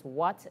question is,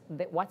 what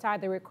are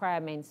the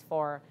requirements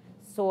for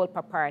sole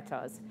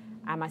proprietors?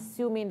 I'm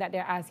assuming that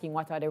they're asking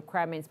what are the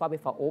requirements probably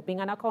for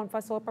opening an account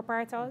for sole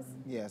proprietors?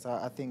 Yes,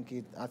 I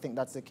think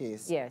that's the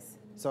case. Yes.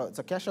 So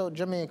Cash Out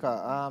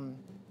Jamaica,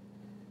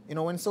 you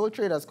know, when sole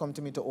traders come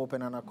to me to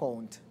open an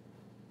account,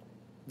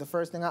 the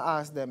first thing I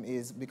ask them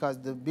is, because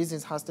the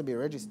business has to be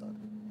registered.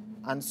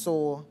 And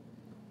so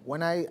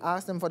when I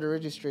ask them for the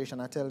registration,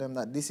 I tell them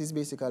that this is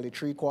basically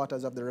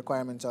 3/4 of the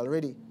requirements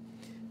already.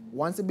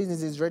 Once the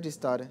business is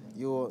registered,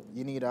 you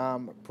need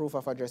proof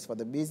of address for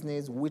the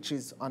business, which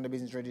is on the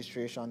business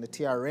registration, the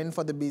TRN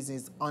for the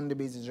business on the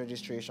business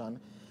registration.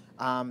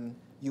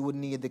 You would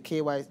need the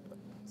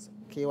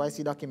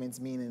KYC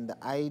documents, meaning the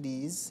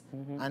IDs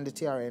and the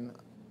TRN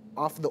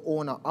of the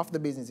owner of the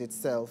business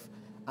itself.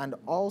 And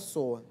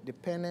also,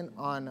 depending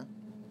on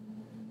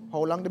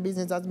how long the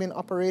business has been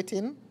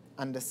operating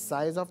and the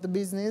size of the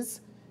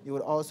business, you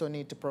would also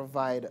need to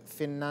provide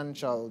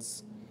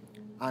financials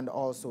and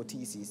also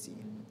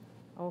TCC.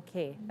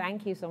 Okay,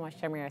 thank you so much,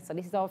 Shamir. So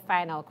this is our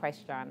final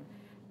question.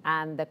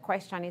 And the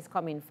question is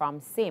coming from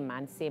Sim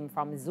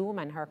from Zoom.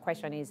 And her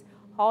question is,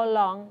 how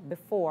long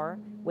before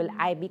will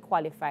I be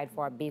qualified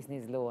for a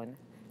business loan?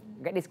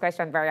 I get this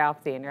question very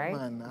often, right?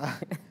 Man,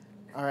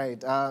 all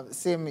right,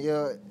 Sim,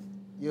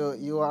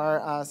 you are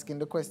asking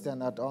the question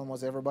that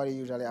almost everybody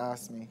usually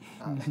asks me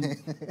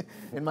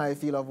in my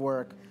field of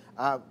work.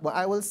 But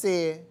I will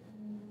say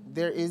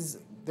there is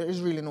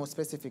really no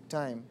specific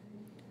time.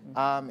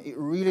 It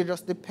really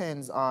just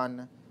depends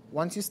on,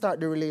 once you start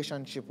the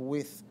relationship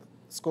with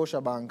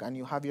Scotiabank and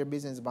you have your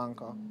business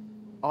banker,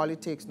 all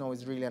it takes now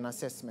is really an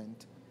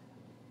assessment.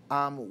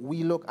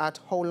 We look at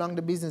how long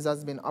the business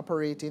has been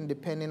operating.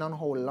 Depending on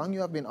how long you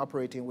have been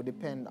operating will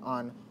depend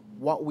on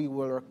what we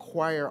will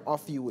require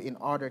of you in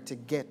order to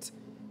get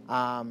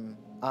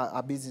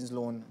a business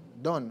loan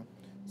done.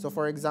 So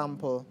for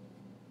example,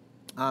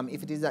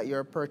 if it is that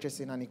you're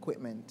purchasing an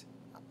equipment,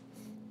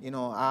 you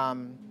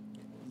know,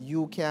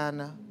 you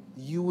can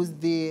use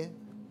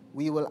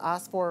we will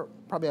ask for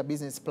probably a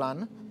business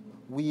plan.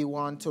 We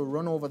want to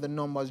run over the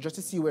numbers just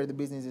to see where the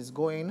business is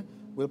going.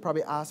 We'll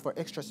probably ask for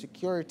extra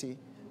security,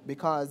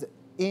 because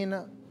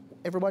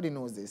everybody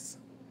knows this,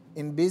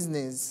 in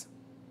business,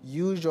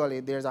 usually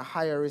there's a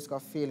higher risk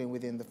of failing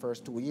within the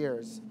first 2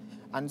 years.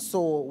 And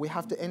so we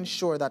have to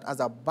ensure that as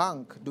a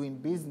bank doing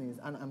business,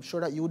 and I'm sure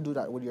that you do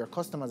that with your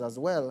customers as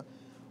well,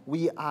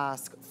 we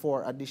ask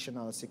for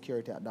additional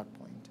security at that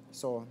point.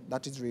 So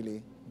that is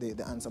really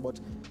the answer. But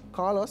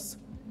call us,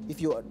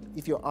 if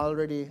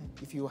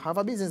you have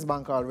a business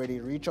bank already,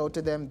 reach out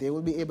to them. They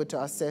will be able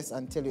to assess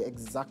and tell you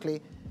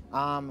exactly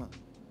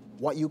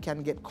what you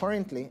can get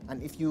currently,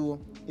 and if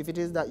it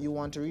is that you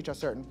want to reach a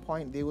certain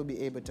point, they will be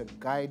able to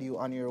guide you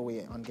on your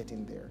way on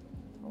getting there.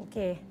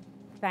 Okay.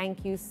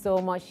 Thank you so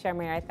much,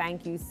 Shamira.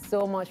 Thank you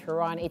so much,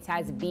 Ron. It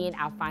has been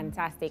a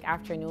fantastic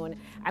afternoon.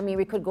 I mean,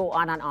 we could go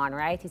on and on,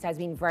 right? It has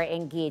been very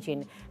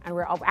engaging. And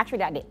we're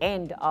actually at the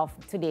end of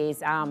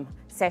today's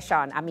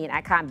session. I mean,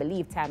 I can't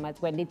believe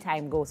when did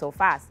time go so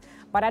fast.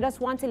 But I just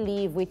want to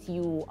leave with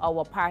you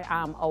our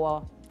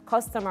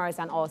customers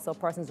and also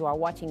persons who are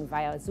watching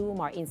via Zoom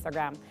or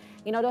Instagram.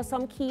 You know, there's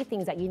some key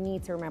things that you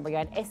need to remember. You're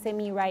an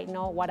SME right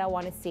now. What I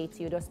want to say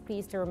to you, just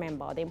please to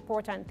remember the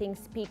important thing,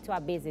 speak to a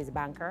business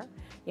banker.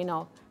 You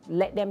know,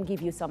 let them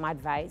give you some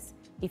advice.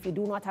 If you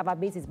do not have a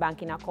business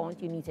banking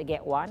account, you need to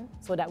get one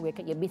so that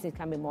your business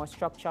can be more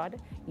structured.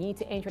 You need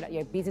to ensure that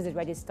your business is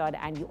registered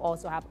and you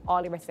also have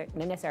all the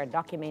necessary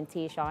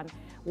documentation.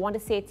 We want to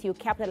say to you,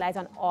 capitalize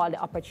on all the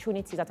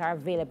opportunities that are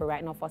available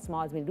right now for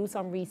small business. Do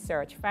some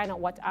research, find out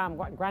what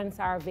grants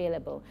are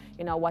available,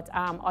 you know, what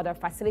other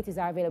facilities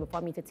are available for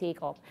me to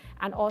take up.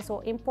 And also,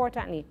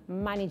 importantly,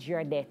 manage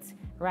your debt,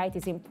 right?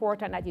 It's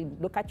important that you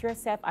look at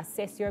yourself,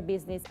 assess your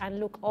business,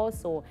 and look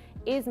also,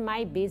 is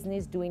my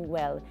business doing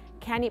well?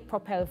 Can it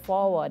propel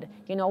forward?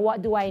 You know,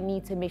 what do I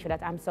need to make sure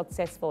that I'm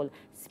successful?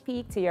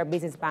 Speak to your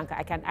business banker.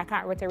 I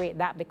can't reiterate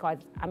that because,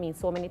 I mean,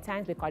 so many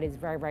times because it's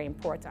very, very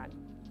important.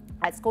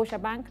 At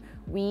Scotiabank,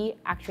 we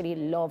actually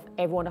love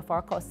every one of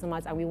our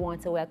customers and we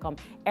want to welcome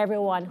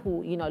everyone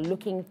who, you know,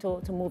 looking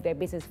to move their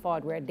business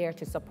forward. We're there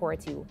to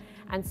support you.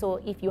 And so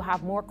if you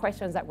have more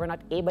questions that we're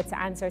not able to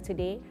answer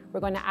today, we're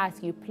going to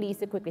ask you please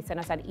to quickly send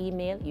us an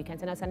email. You can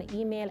send us an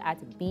email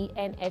at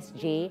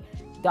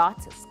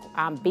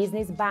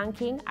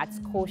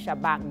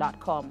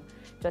bnsj.businessbanking@scotiabank.com.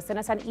 Just send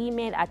us an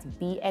email at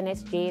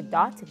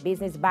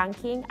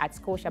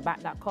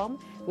bnsj.businessbanking@scotiabank.com.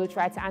 We'll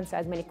try to answer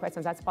as many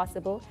questions as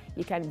possible.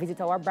 You can visit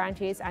our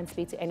branches and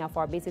speak to any of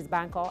our business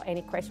banker.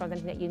 Any questions,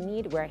 anything that you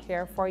need, we're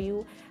here for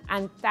you.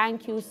 And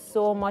thank you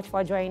so much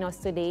for joining us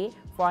today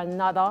for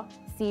another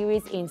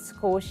series in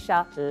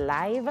Scotia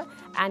Live.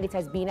 And it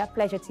has been a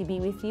pleasure to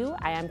be with you.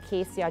 I am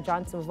Casey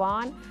Johnson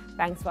Vaughan.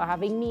 Thanks for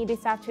having me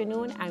this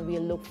afternoon, and we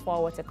look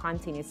forward to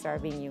continue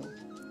serving you.